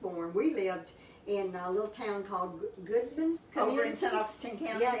she was born, we lived in a little town called Goodman Over in Community. St. Augustine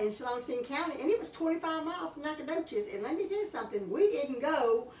County. Yeah, in St. Augustine County, and it was 25 miles from Nacogdoches. And let me tell you something, we didn't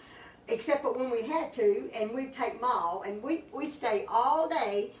go except for when we had to, and we'd take Maul, and we'd stay all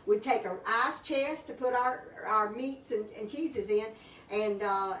day. We'd take our ice chest to put our meats and cheeses in, and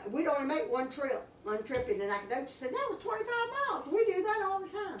we'd only make one trip into Nacogdoches, and that was 25 miles. We do that all the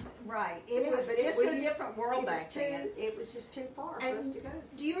time. Right. It Yeah, was but just we a used- different world It was back then. It was just too far for And us to go.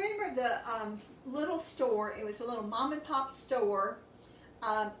 Do you remember the little store? It was a little mom and pop store.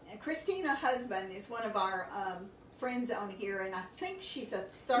 And Christina Husband is one of our friends on here, and I think she's a You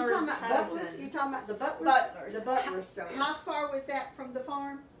third talking about cousin. Butlers? You talking about the Butlers? Butlers. The Butler store. How far was that from the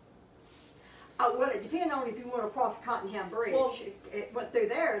farm? Oh, well, it depends on if you want to cross Cottonham Bridge. Well, it went through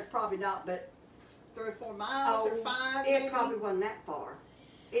there. It's probably not, but 3 or 4 miles or 5? it maybe? probably wasn't that far.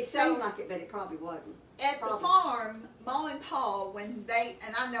 It So- seemed like it, but it probably wasn't. At the Probably. farm, Ma and Paul, when they,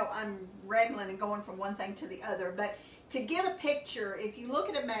 and I know I'm rambling and going from one thing to the other, but to get a picture, if you look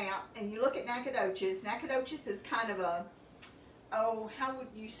at a map and you look at Nacogdoches, Nacogdoches is kind of a, how would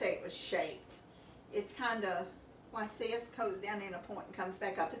you say it was shaped? It's kind of like this, goes down in a point and comes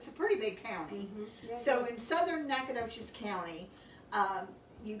back up. It's a pretty big county. Yeah, So in southern Nacogdoches County,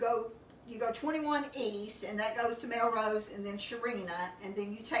 you go 21 east, and that goes to Melrose, and then Sharina, and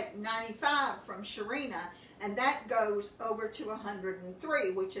then you take 95 from Sharina, and that goes over to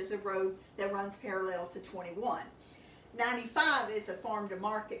 103, which is a road that runs parallel to 21. 95 is a farm to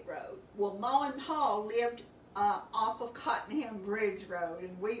market road. Well, Ma and Paul lived off of Cottonham Bridge Road,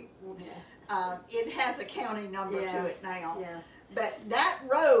 and it has a county number Yeah. to it now. Yeah, But that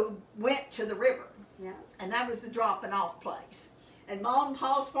road went to the river, yeah. and that was the dropping off place. And Mom and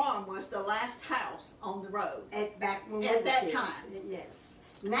Paul's farm was the last house on the road. Back when we At were that kids. time. Yes.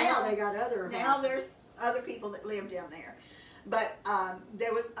 Now they got other Now houses. there's other people that live down there. But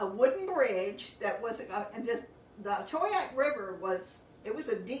there was a wooden bridge that was, and the Toyac River was it was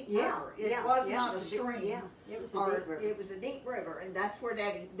a deep Yeah, river. It yeah, was yeah, not a it's a deep- stream. yeah, it was a Or deep river. it was a deep river, and that's where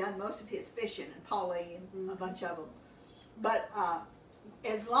Daddy done most of his fishing, and Paulie and a bunch of them. But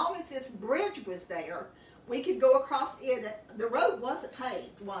as long as this bridge was there, we could go across it. The road wasn't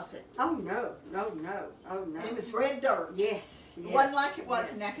paved, was it? Oh no, no, no, oh no. It was red dirt. Yes, yes. It wasn't like it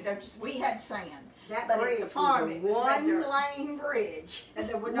was in yes. Nacogdoches. We had sand. That but at bridge the farm, was a it was red dirt. one-lane bridge. And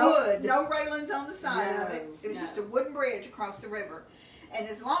there were Wood. no railings on the side of it. No, It was no. just a wooden bridge across the river. And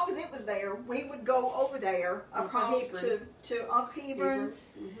as long as it was there, we would go over there Uncle across Hebron. to Uncle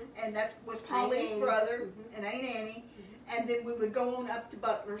Hebron's, and that was Paulie's Annie. brother, and Aunt Annie. And then we would go on up to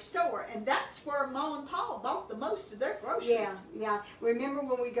Butler's store, and that's where Ma and Pa bought the most of their groceries. Yeah, yeah. Remember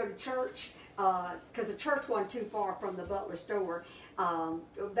when we go to church, because the church wasn't too far from the Butler store,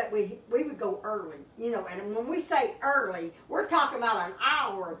 that we would go early, you know, and when we say early, we're talking about an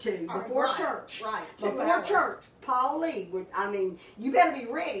hour or two before Right, church. right, 2 Before hours. church, Paul Lee would, I mean, you better be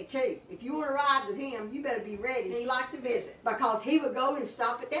ready too. If you want to ride with him, you better be ready. He liked to visit. Because he would go and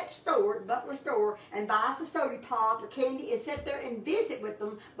stop at that store, the Butler store, and buy us a soda pop or candy and sit there and visit with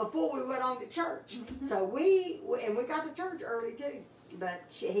them before we went on to church. So we got to church early too. But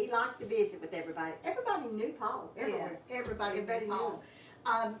he liked to visit with everybody. Everybody knew Paul. Everywhere. Yeah, everybody Everybody knew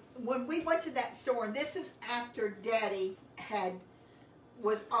Paul. When we went to that store, and this is after Daddy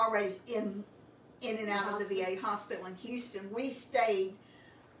was already in and out of the VA hospital in Houston. We stayed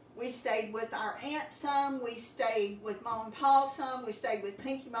with our aunt some. We stayed with Ma and Pa some. We stayed with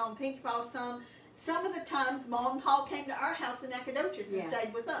Pinky Ma and Pinky Pa some. Some of the times, Ma and Pa came to our house in Nacogdoches and Yeah.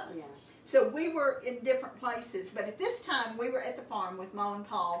 stayed with us. Yeah. So we were in different places. But at this time, we were at the farm with Ma and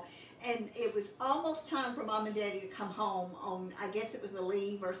Pa. And it was almost time for Mom and Daddy to come home on, I guess it was a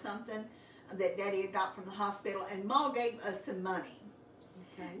leave or something that Daddy had got from the hospital. And Ma gave us some money.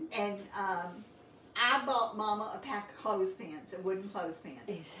 Okay. And I bought Mama a pack of clothespins, a wooden clothespin.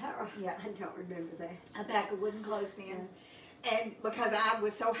 Is that right? Yeah. I don't remember that. A pack of wooden clothespins. And because I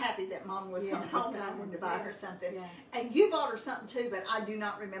was so happy that Mom was Yeah, coming was home and I coming. wanted to buy Yeah. her something. Yeah. And you bought her something too, but I do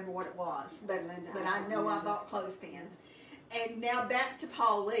not remember what it was. But Linda, but I I don't know I remember. bought clothespins. And now back to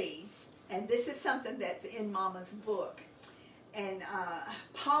Paul Lee. And this is something that's in Mama's book. And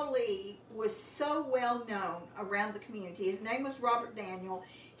Paul Lee was so well known around the community. His name was Robert Daniel.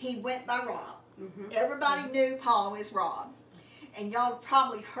 He went by Rob. Everybody knew Paul as Rob. And y'all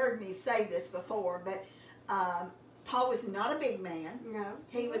probably heard me say this before, but Paul was not a big man. No.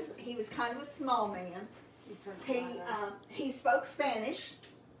 He was kind of a small man. He spoke Spanish.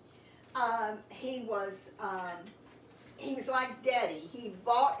 He was like Daddy. He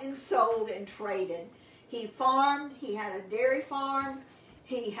bought and sold and traded. He farmed. He had a dairy farm.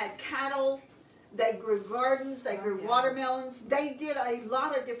 He had cattle. They grew gardens. They grew watermelons. They did a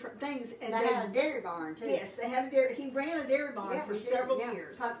lot of different things. And They had a dairy barn too. yes, they had a dairy. He ran a dairy barn Yeah, for he did, several yeah.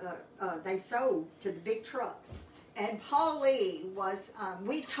 years. They sold to the big trucks. And Paul Lee was,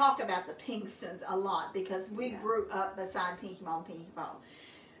 we talk about the Pinkstons a lot because we Yeah. grew up beside Pinky Ma and Pinky Pa.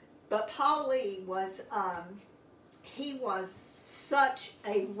 But Paul Lee was, he was such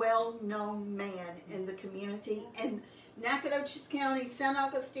a well-known man in the community. And Nacogdoches County, San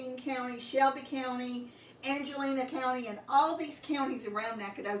Augustine County, Shelby County, Angelina County, and all these counties around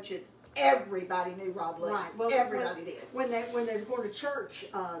Nacogdoches, everybody knew Rob Lee. Right. Well, everybody did. When they was going to church,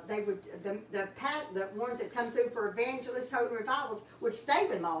 they would the ones that come through for evangelists, holy revivals would stay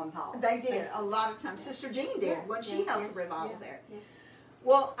with Ma and Pa. They did a lot of times. Sister Jean did when she held yes, the revival yeah, there. yeah.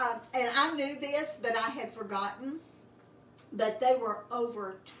 Well, and I knew this, but I had forgotten. But there were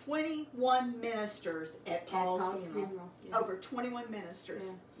over 21 ministers at Paul's funeral. Yeah. Over 21 ministers.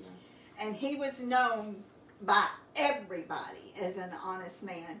 Yeah, And he was known by everybody as an honest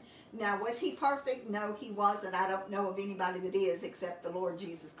man. Now, was he perfect? No, he wasn't. I don't know of anybody that is except the Lord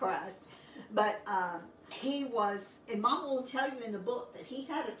Jesus Christ. But he was, and Mama will tell you in the book that he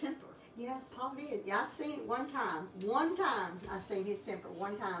had a temper. Yeah, Paul did. Yeah, I seen it one time. One time I seen his temper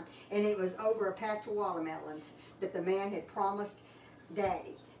one time, and it was over a patch of watermelons that the man had promised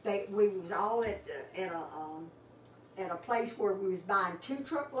Daddy. We was all at a place where we was buying 2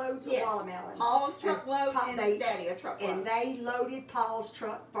 truckloads of watermelons. Paul's truckload and they, Daddy a truckload. And they loaded Paul's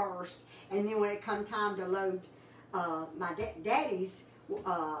truck first, and then when it come time to load my Daddy's,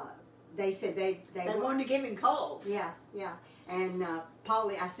 they said they wanted to give him coals. Yeah, yeah. And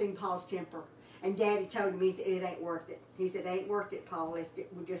I seen Paul's temper. And Daddy told him, he said, it ain't worth it. He said, it ain't worth it, Paul.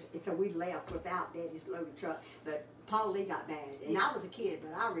 So we left without Daddy's loaded truck. But Paul Lee got mad. And I was a kid,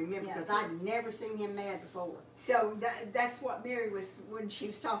 but I remember because I'd never seen him mad before. So that's what Mary was, when she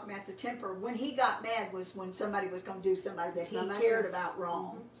was talking about the temper. When he got mad was when somebody was going to do somebody that he cared about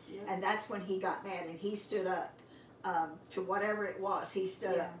wrong. Mm-hmm. Yeah. And that's when he got mad and he stood up to whatever it was. He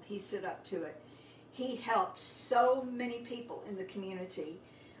stood Yeah. up. He stood up to it. He helped so many people in the community,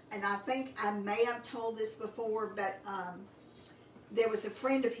 and I think I may have told this before, but there was a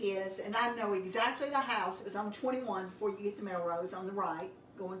friend of his, and I know exactly the house. It was on 21 before you get to Melrose on the right,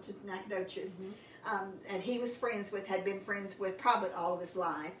 going to Nacogdoches. And he was friends with, had been friends with probably all of his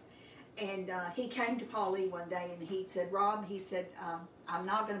life. And he came to Paul Lee one day and he said, Rob, he said, I'm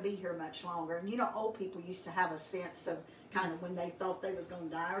not going to be here much longer. And you know, old people used to have a sense of kind of when they thought they was going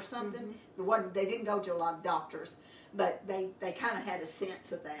to die or something. It wasn't, they didn't go to a lot of doctors, but they kind of had a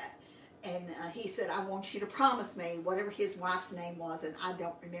sense of that. And he said, I want you to promise me, whatever his wife's name was, and I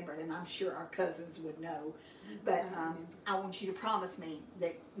don't remember it, and I'm sure our cousins would know, but I want you to promise me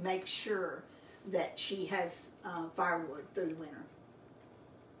that make sure that she has firewood through the winter.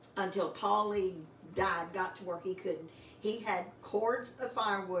 Until Paul Lee died, got to where he couldn't. He had cords of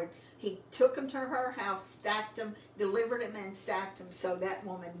firewood. He took them to her house, stacked them, delivered them, and stacked them, so that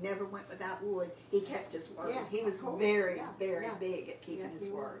woman never went without wood. He kept his word. Yeah, he was of course. very, Yeah, very yeah. big at keeping his he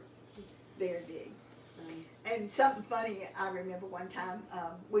word. was. Very big. So, And something funny, I remember one time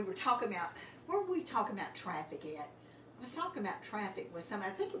we were talking about, where were we talking about traffic at? I was talking about traffic with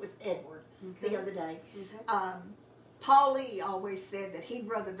somebody, I think it was Edward, Okay. the other day. okay. Paul Lee always said that he'd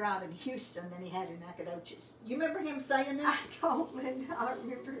rather drive in Houston than he had in Nacogdoches. You remember him saying that? I don't, Linda. I don't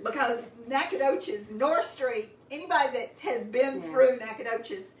remember. his Because name. Nacogdoches, North Street, anybody that has been Yeah. through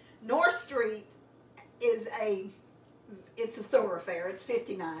Nacogdoches, North Street is it's a thoroughfare. It's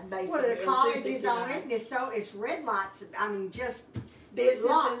 59 basically. Well, the or college is on 259. it, and it's red lights. I mean, just Businesses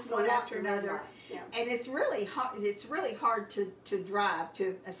lots one and lots after of red another. lights. Yeah. And it's really hard. It's really hard to drive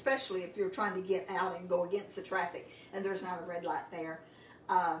to, especially if you're trying to get out and go against the traffic, and there's not a red light there.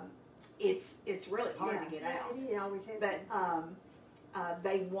 It's really hard Yeah, to get yeah, out. It always has But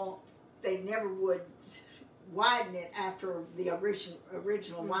been. they never would widen it after the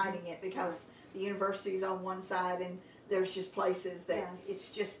original widening it, because the university's on one side and there's just places that Yes. it's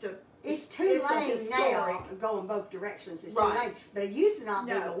just a It's two it's a lanes now, historic- going both directions. It's Right. two lanes, but it used to not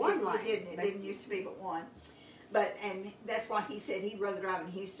be No, the one it lane. didn't. It But- didn't used to be but one. But and that's why he said he'd rather drive in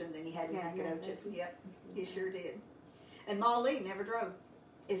Houston than he had in Yeah, yeah, Nacogdoches. that's- Yep, he sure did. And Ma Lee never drove.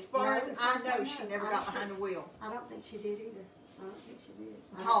 As far No, as as I far as I know, know. she never I got don't behind the think wheel. I don't think she did either. I don't think she did.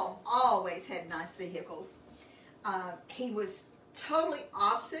 I don't Paul always had nice vehicles. He was totally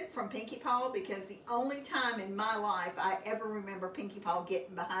opposite from Pinky Paul, because the only time in my life I ever remember Pinky Paul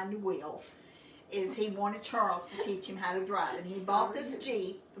getting behind the wheel is he wanted Charles to teach him how to drive. And he bought this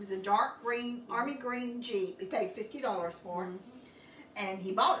Jeep. It was a dark green, army green Jeep. He paid $50 for it. And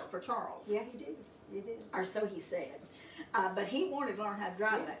he bought it for Charles. Yeah, he did. He did. Or so he said. But he wanted to learn how to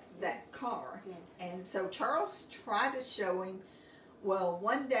drive Yeah. that car. Yeah. And so Charles tried to show him. Well,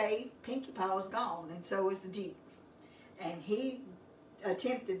 one day Pinky Paw was gone, and so was the Jeep. And he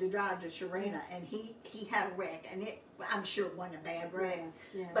attempted to drive to Sharina, and he had a wreck. And I'm sure it wasn't a bad wreck,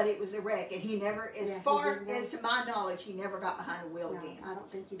 Yeah. but it was a wreck. And he never, Yeah, as he far didn't as to my knowledge, he never got behind the wheel No, again. I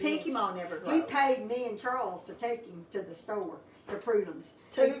don't think he did. Pinky Paw never drove. He paid me and Charles to take him to the store to Prudham's.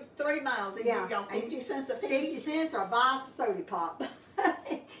 3 miles. He Yeah. gave y'all 50 cents a 50 piece. cents or buy us a soda pop.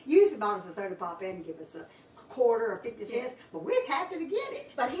 Usually bought us a soda pop and give us a quarter or 50 cents, but we was happy to get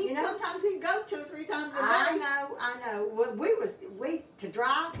it. But he You know? sometimes he'd go 2 or 3 times a day. I know. We to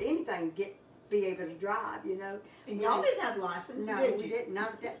drive anything, be able to drive, you know. And We y'all was- didn't have license, No, did we you? didn't.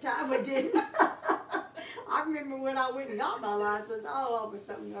 Not at that time. We didn't. I remember when I went and got my license. Oh, I was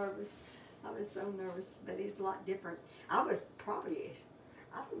so nervous. But it's a lot different. I was probably,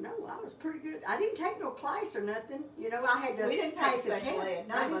 I don't know, I was pretty good. I didn't take no class or nothing. You know, I had to We didn't take pass a special test. ed. I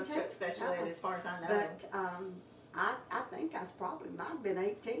None of didn't us take- took special ed, as far as I know. But I think I was probably might have been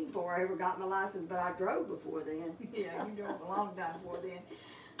 18 before I ever got my license, but I drove before then. Yeah, you drove a long time before then.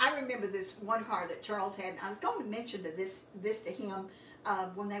 I remember this one car that Charles had. I was going to mention this to him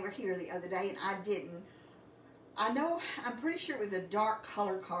when they were here the other day, and I didn't. I'm pretty sure it was a dark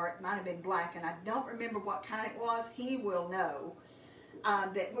colored car. It might have been black, and I don't remember what kind it was. He will know.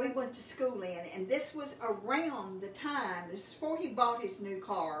 That we went to school in, and this was around the time, this is before he bought his new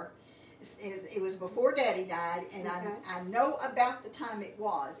car. It was before Daddy died, and Okay. I know about the time it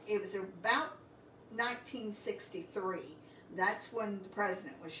was. It was about 1963. That's when the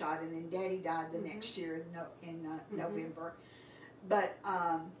president was shot, and then Daddy died the next year in November. But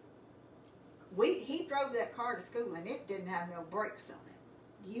he drove that car to school, and it didn't have no brakes on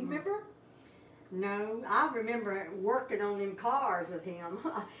it. Do you remember? No, I remember working on them cars with him.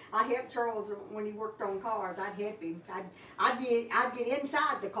 I helped Charles when he worked on cars. I'd help him. I'd get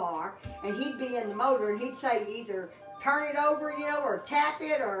inside the car, and he'd be in the motor, and he'd say either turn it over, you know, or tap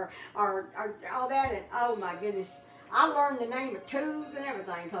it, or all that. And oh my goodness, I learned the name of tools and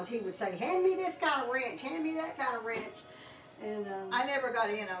everything because he would say, hand me this kind of wrench, hand me that kind of wrench. And I never got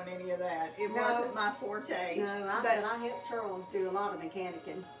in on any of that. It No. wasn't my forte. no, but I helped Charles do a lot of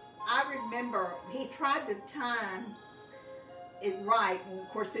mechanicking. I remember he tried to time it right, and of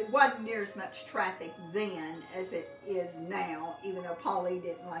course it wasn't near as much traffic then as it is now, even though Paulie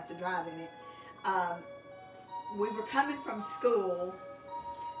didn't like to drive in it. We were coming from school,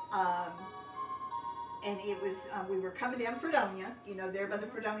 and it was, we were coming down Fredonia, you know, there by the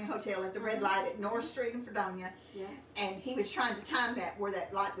Fredonia Hotel at the red light at North Street in Fredonia, Yeah. and he was trying to time that where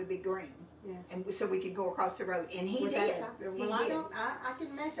that light would be green. Yeah. And so we could go across the road, and he Well, did. that's not- He well, I did. don't. I can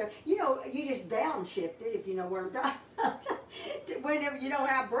imagine. You know, you just downshift it if you know where I'm talking. Whenever you don't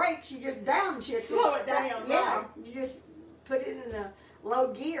have brakes, you just downshift. Slow it down, Yeah, right. you just put it in a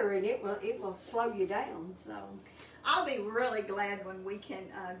low gear, and it will slow you down. So I'll be really glad when we can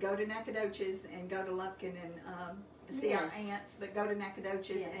go to Nacogdoches and go to Lufkin and see our Yes. aunts, but go to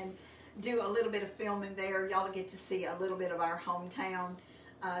Nacogdoches Yes. and do a little bit of filming there. Y'all will get to see a little bit of our hometown.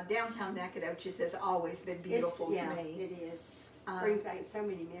 Downtown Nacogdoches has always been beautiful it's, to yeah, me. it is. Um, Brings back so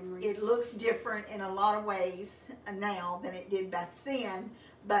many memories. It looks different in a lot of ways now than it did back then,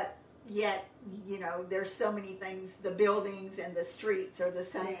 but yet, you know, there's so many things. The buildings and the streets are the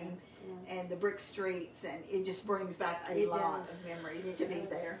same, Yeah. and the brick streets, and it just brings back a It lot does. of memories It to be does.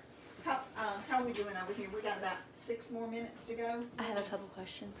 there. How are we doing over here? We got about 6 more minutes to go. I have a couple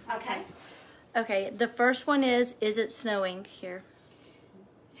questions. Okay. Okay, the first one is it snowing here?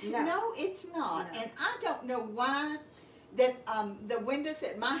 No, it's not, No. and I don't know why that the windows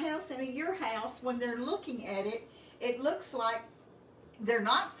at my house and at your house, when they're looking at it, it looks like they're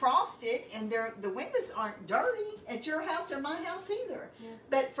not frosted, and the windows aren't dirty at your house or my house either. Yeah.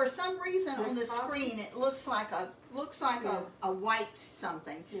 But for some reason on Looks the frosted. screen, it looks like Yeah. a white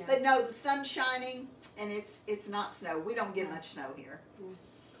something. Yeah. But no, the sun's shining, and it's not snow. We don't get much snow here.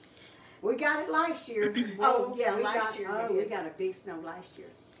 We got it last year. Oh, yeah, we last got, year Oh, we we did. got a big snow last year.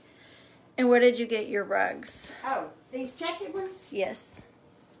 And where did you get your rugs? Oh, these checkered ones? Yes.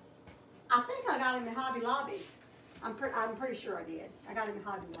 I think I got them in Hobby Lobby. I'm pretty sure I did. I got them in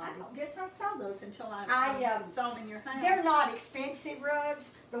Hobby I Lobby. don't guess I saw those until I saw them in your house. They're not expensive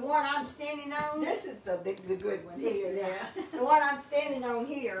rugs. The one I'm standing on. This is the good one here. Yeah. The one I'm standing on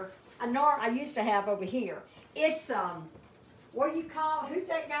here. I used to have over here. It's what do you call? Who's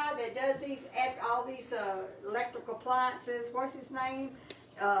that guy that does all these electrical appliances? What's his name?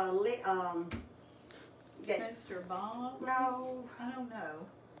 Mr. Bob? No. I don't know.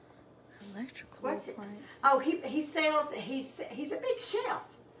 Electrical What's it? appliance. Oh, he sells. He's a big chef.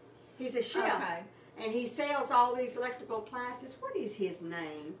 He's a chef, Okay. and he sells all these electrical appliances. What is his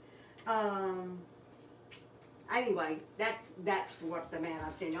name? Anyway, that's what the man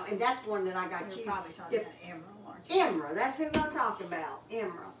I'm saying. And that's one that I got You're you. probably talking the- about Emerald, aren't you? Emerald, that's who I'm talking about.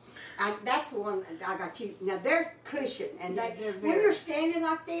 Emerald. That's the one that I got you. Now they're cushioned, and Yeah, they they're when very- you're standing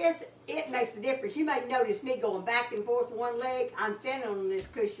like this, it makes a difference. You may notice me going back and forth with one leg. I'm standing on this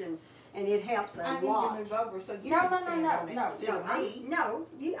cushion, and it helps a I need lot. to move over so you No, can no, stand no, on it no, instead no, of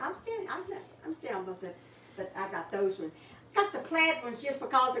me. I'm standing. I'm standing on both. But I got those ones. Got the plaid ones just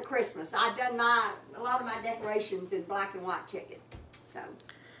because of Christmas. I done a lot of my decorations in black and white chicken. So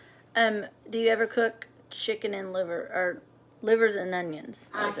Do you ever cook chicken and liver or livers and onions?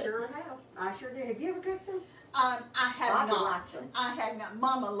 I That's it. sure have. I sure do. Have you ever cooked them? I have Bobby not. likes them. I have not.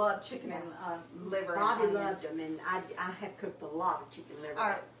 Mama loved chicken and liver. Bobby and loved onions. them, and I have cooked a lot of chicken liver.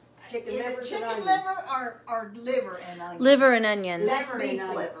 Are- Chicken Is it livers and chicken onions. liver or liver and onions? Liver and onions. Liver Beef and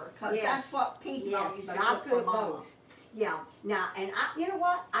onions. liver, because Yes. that's what Pete Yes, used but to I cook for cook Mama. both. Yeah. Now, and you know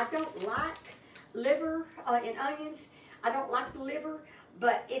what? I don't like liver and onions. I don't like the liver,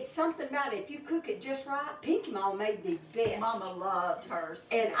 but it's something about it. If you cook it just right, Pinky Mom made the best. Mama loved hers.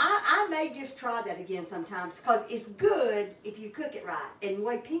 And I may just try that again sometimes because it's good if you cook it right. And the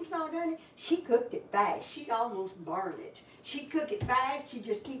way Pinky Mom done it, she cooked it fast. She'd almost burn it. She'd cook it fast. She'd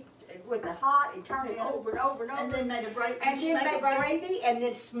just keep it with the hot and turn it Yeah. over and over and over. And then made a great. And she then made a make gravy and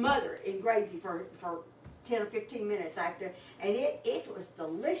then smother it in gravy for 10 or 15 minutes after. And it was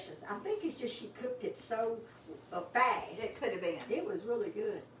delicious. I think it's just she cooked it so fast. It could have been. It was really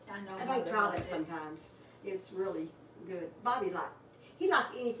good. I know. I Mother may try loved that it. sometimes. It's really good. Bobby he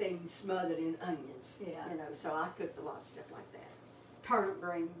liked anything smothered in onions. Yeah. You know, so I cooked a lot of stuff like that. Turnip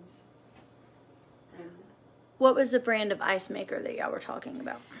greens. And What was the brand of ice maker that y'all were talking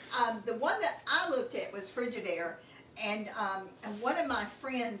about? The one that I looked at was Frigidaire, and one of my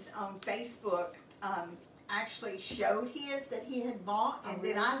friends on Facebook actually showed his that he had bought, and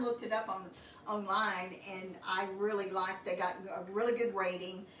then I looked it up online, and I really liked. They got a really good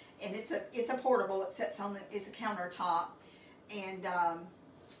rating. and it's a portable. It sits on it's a countertop, and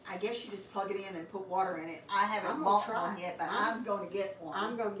I guess you just plug it in and put water in it. I haven't bought one yet, but I'm going to get one.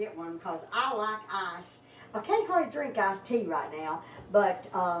 I'm going to get one because I like ice. I can't hardly drink iced tea right now, but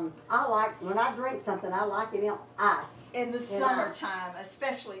I like, when I drink something, I like it in ice. In the summertime,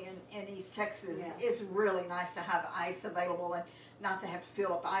 especially in East Texas, it's really nice to have ice available and not to have to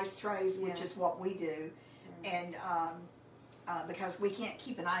fill up ice trays, which is what we do. And because we can't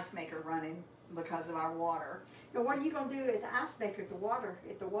keep an ice maker running because of our water. Now, what are you going to do at the ice maker if the water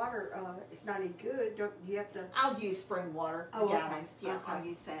is not any good? Don't you have to? I'll use spring water, gallons. Yeah, okay. I'll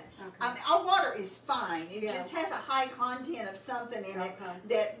use that. Okay. I mean, our water is fine. It just has a high content of something in it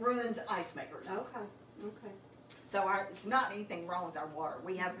that ruins ice makers. Okay. Okay. So it's not anything wrong with our water.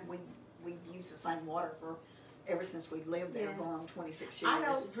 We've used the same water for ever since we've lived there, going on 26 years. I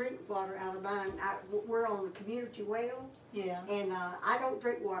don't drink water out of mine. We're on the community well. Yeah. And I don't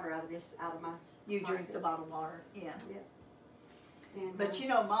drink water out of my. You drink the bottled water. Yeah. Yeah. And, but you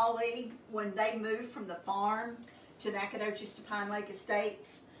know, Molly, when they moved from the farm to Nacogdoches to Pine Lake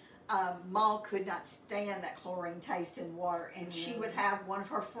Estates, Ma could not stand that chlorine taste in water, and she would have one of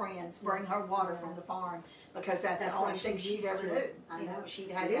her friends bring her water from the farm because that's the only thing she'd ever do. I know. She'd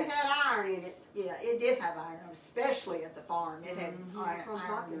had it had iron in it. Yeah, it did have iron, especially at the farm. It had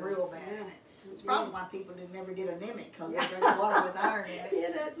iron real bad in it. It's probably why people didn't ever get anemic, because they drank water with iron in it.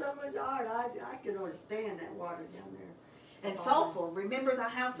 It had so much iron. I could understand that water down there. And sulfur. Remember the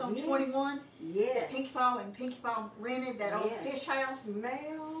house on 21? Yes. Pinkie Paw and Pinkie Paw rented that old fish house?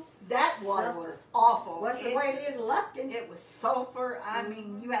 Smell. That water was awful. What's the way it is in Lufkin? It was sulfur. I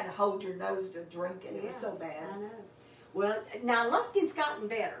mean, you had to hold your nose to drink it. It was so bad. I know. Well, now Lufkin's gotten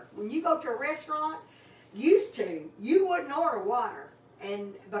better. When you go to a restaurant, used to, you wouldn't order water.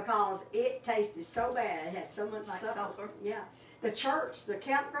 And because it tasted so bad, it had so much sulfur. Yeah. The church, the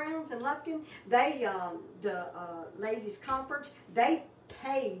campgrounds in Lufkin, they, the ladies' conference, they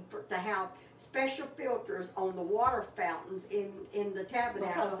paid to have special filters on the water fountains in the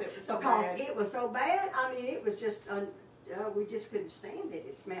tabernacle because it was so bad. I mean, it was just, we just couldn't stand it.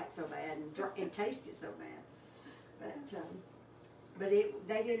 It smelled so bad and tasted so bad. But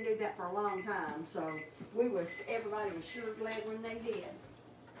they didn't do that for a long time, so everybody was sure glad when they did.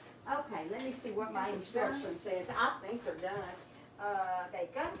 Okay, let me see what my instruction says. I think they're done. They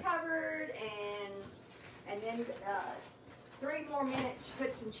gun covered and then 3 more minutes to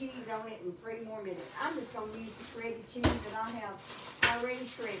put some cheese on it and 3 more minutes. I'm just going to use the shredded cheese that I have already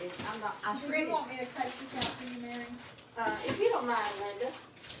shredded. I shredded. Do you want me to take this out for you, Mary? If you don't mind, Linda.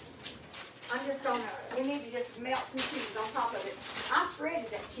 I'm just we need to just melt some cheese on top of it. I shredded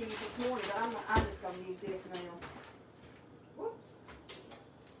that cheese this morning, but I'm just gonna use this now. Whoops.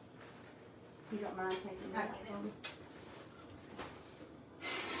 You don't mind taking that from me?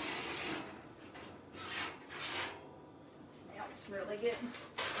 Smells really good.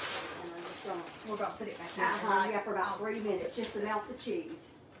 And I'm just we're gonna put it back in. Yeah, for about 3 minutes just to melt the cheese.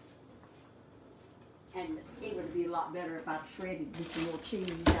 And it would be a lot better if I'd shredded me some more cheese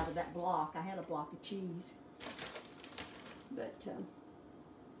out of that block. I had a block of cheese. But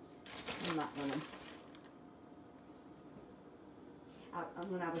I'm not going to.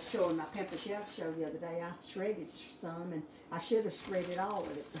 When I was showing my Pepper Chef show the other day, I shredded some, and I should have shredded all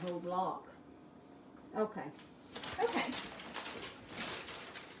of it, the whole block. Okay. Okay.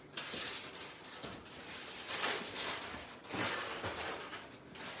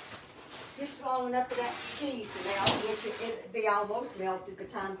 Just long enough for that cheese to melt, which it'll be almost melted by the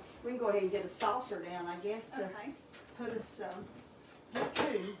time we can go ahead and get a saucer down, I guess, to put us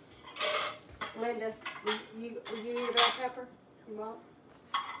two. Linda, will you eat a bell pepper? You won't?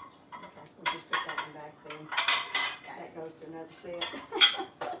 Okay, we'll just put that one back then. That goes to another set.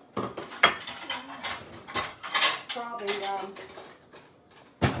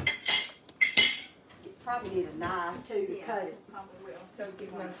 Probably need a knife too to cut it. Probably will. So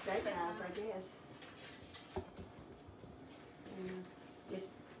give one a steak knives, I guess. And just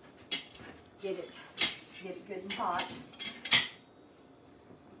get it good and hot.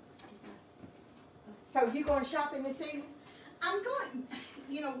 So you going shopping this evening? I'm going,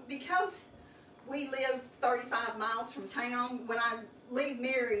 because we live 35 miles from town, when I leave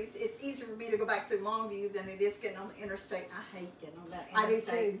Mary's, it's easier for me to go back through Longview than it is getting on the interstate. I hate getting on that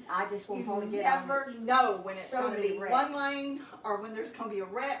interstate. I do too. I just won't want to get on it. You never know when it's So going to be many wrecks. one lane or when there's going to be a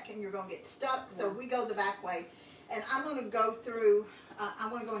wreck and you're going to get stuck. So we go the back way. And I'm going to go through, I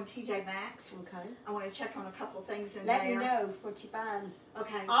want to go in TJ Maxx. Okay. I want to check on a couple of things in there. Let me know what you find.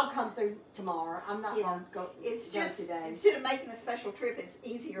 Okay. I'll come through tomorrow. I'm not going to go It's go just, today. instead of making a special trip, it's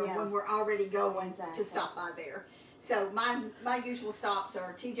easier when we're already going to Exactly. stop by there. So my usual stops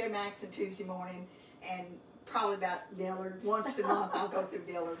are TJ Maxx and Tuesday morning, and probably about Dillard's. once a month I'll go through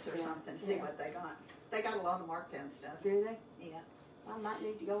Dillard's or something to see Yeah. what they got. They got a lot of markdown stuff. Do they? Yeah. I might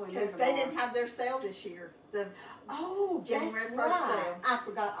need to go in there. Because they didn't have their sale this year. The Oh, January that's 1st right. sale. I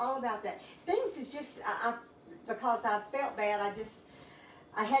forgot all about that. Things is just, because I felt bad,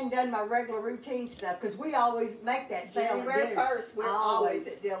 I hadn't done my regular routine stuff, because we always make that sale. at January Dillard's. 1st, we're always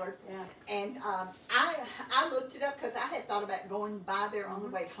at Dillard's. Yeah. And I looked it up because I had thought about going by there on the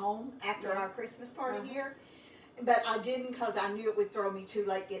way home after Yeah. our Christmas party Uh-huh. here. But I didn't because I knew it would throw me too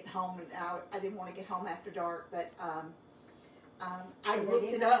late getting home, and I didn't want to get home after dark. But I So they looked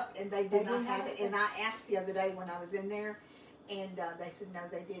it didn't up, and they they did not didn't have have it. it? And I asked the other day when I was in there, and they said no,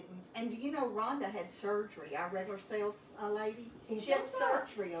 they didn't. And do you know Rhonda had surgery, our regular sales lady? Is She had that right?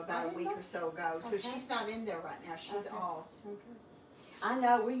 surgery I about a didn't week know. or so ago, so Okay. she's not in there right now. She's Okay. off. Okay. I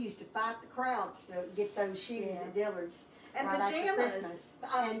know we used to fight the crowds to get those shoes Yeah. at Dillard's. And right after pajamas. Christmas.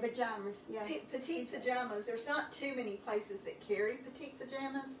 Um, And pajamas, yeah. Petite pajamas. There's not too many places that carry petite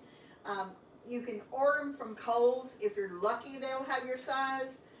pajamas. You can order them from Kohl's. If you're lucky, they'll have your size.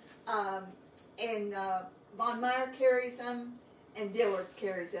 And Von Meyer carries them, and Dillard's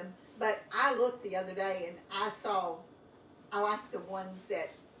carries them. But I looked the other day, and I like the ones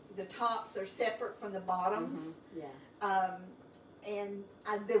that the tops are separate from the bottoms. Yeah. And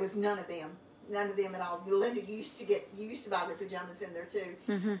there was none of them at all. Linda used to buy their pajamas in there too.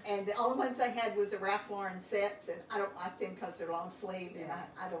 Mm-hmm. And the only ones they had was the Ralph Lauren sets, and I don't like them because they're long sleeve, and Yeah.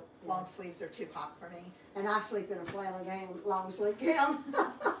 I don't, long sleeves are too hot for me. And I sleep in a flannel gown, long sleeve gown.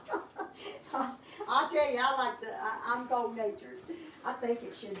 I'll tell you, I'm cold natured. I think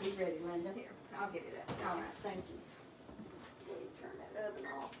it should be ready, Linda. Here, I'll give you that. All right, thank you. Let me turn that oven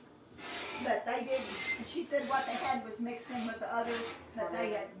off. But they did, she said what they had was mixed in with the others, but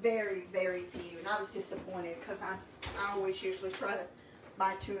they had very, very few, and I was disappointed because I always usually try to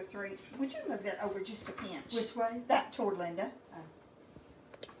buy 2 or 3. Would you move that over just a pinch? Which way? That toward Linda.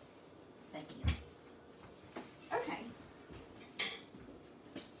 Oh. Thank you. Okay,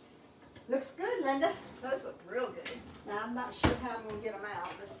 Looks good, Linda. those look real good. Now, I'm not sure how I'm gonna get them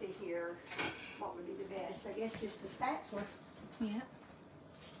out. Let's see here. What would be the best? I guess just a spatula. Yeah.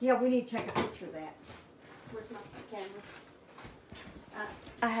 Yeah, we need to take a picture of that. Where's my camera?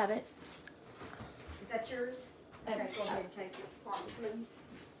 I have it. Is that yours? Okay, go ahead and take it for me, please.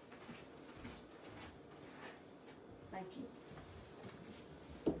 Thank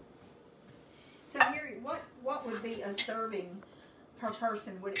you. So Yuri, what would be a serving per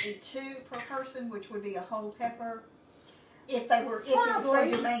person? Would it be 2 per person, which would be a whole pepper? If it was for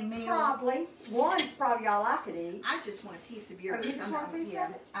your main meal. Probably. One's probably all I could eat. I just want a piece of yours. Oh, you just want a piece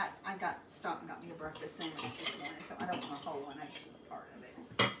of it? I stopped and got me a breakfast sandwich this morning, so I don't want a whole one. I just want part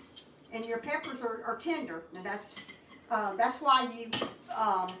of it. And your peppers are tender. And that's why you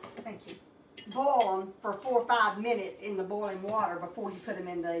Thank you. boil them for 4 or 5 minutes in the boiling water before you put them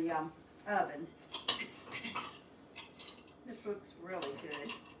in the oven. This looks really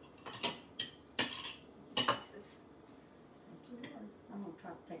good. I'm gonna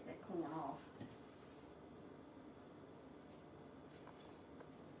try to take that corn off.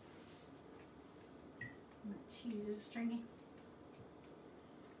 My cheese is stringy.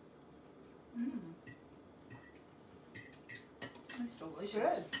 Mmm. That's delicious.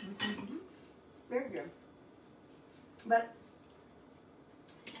 Good. Mm-hmm. Very good. But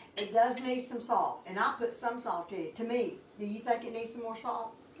it does need some salt, and I put some salt in it. To me, do you think it needs some more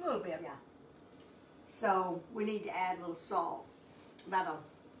salt? A little bit. Yeah. So we need to add a little salt, about a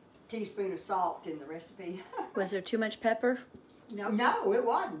teaspoon of salt in the recipe. Was there too much pepper? Nope. No, it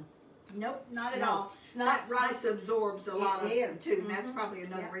wasn't. Nope, not at No, all. it's not That rice absorbs a lot of is. it too, and that's Mhm. probably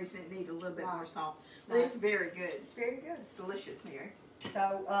another Yeah. reason it needs a little bit Right. more salt. But Right. it's very good. It's very good. It's delicious, Mary.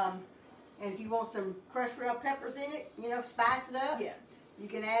 So, and if you want some crushed red peppers in it, spice it up. Yeah. You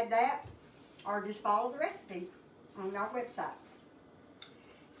can add that, or just follow the recipe on our website.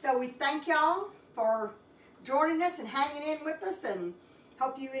 So we thank y'all for joining us and hanging in with us, and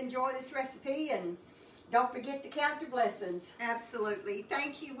hope you enjoy this recipe, and don't forget to count your blessings. Absolutely.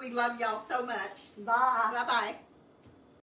 Thank you. We love y'all so much. Bye. Bye-bye.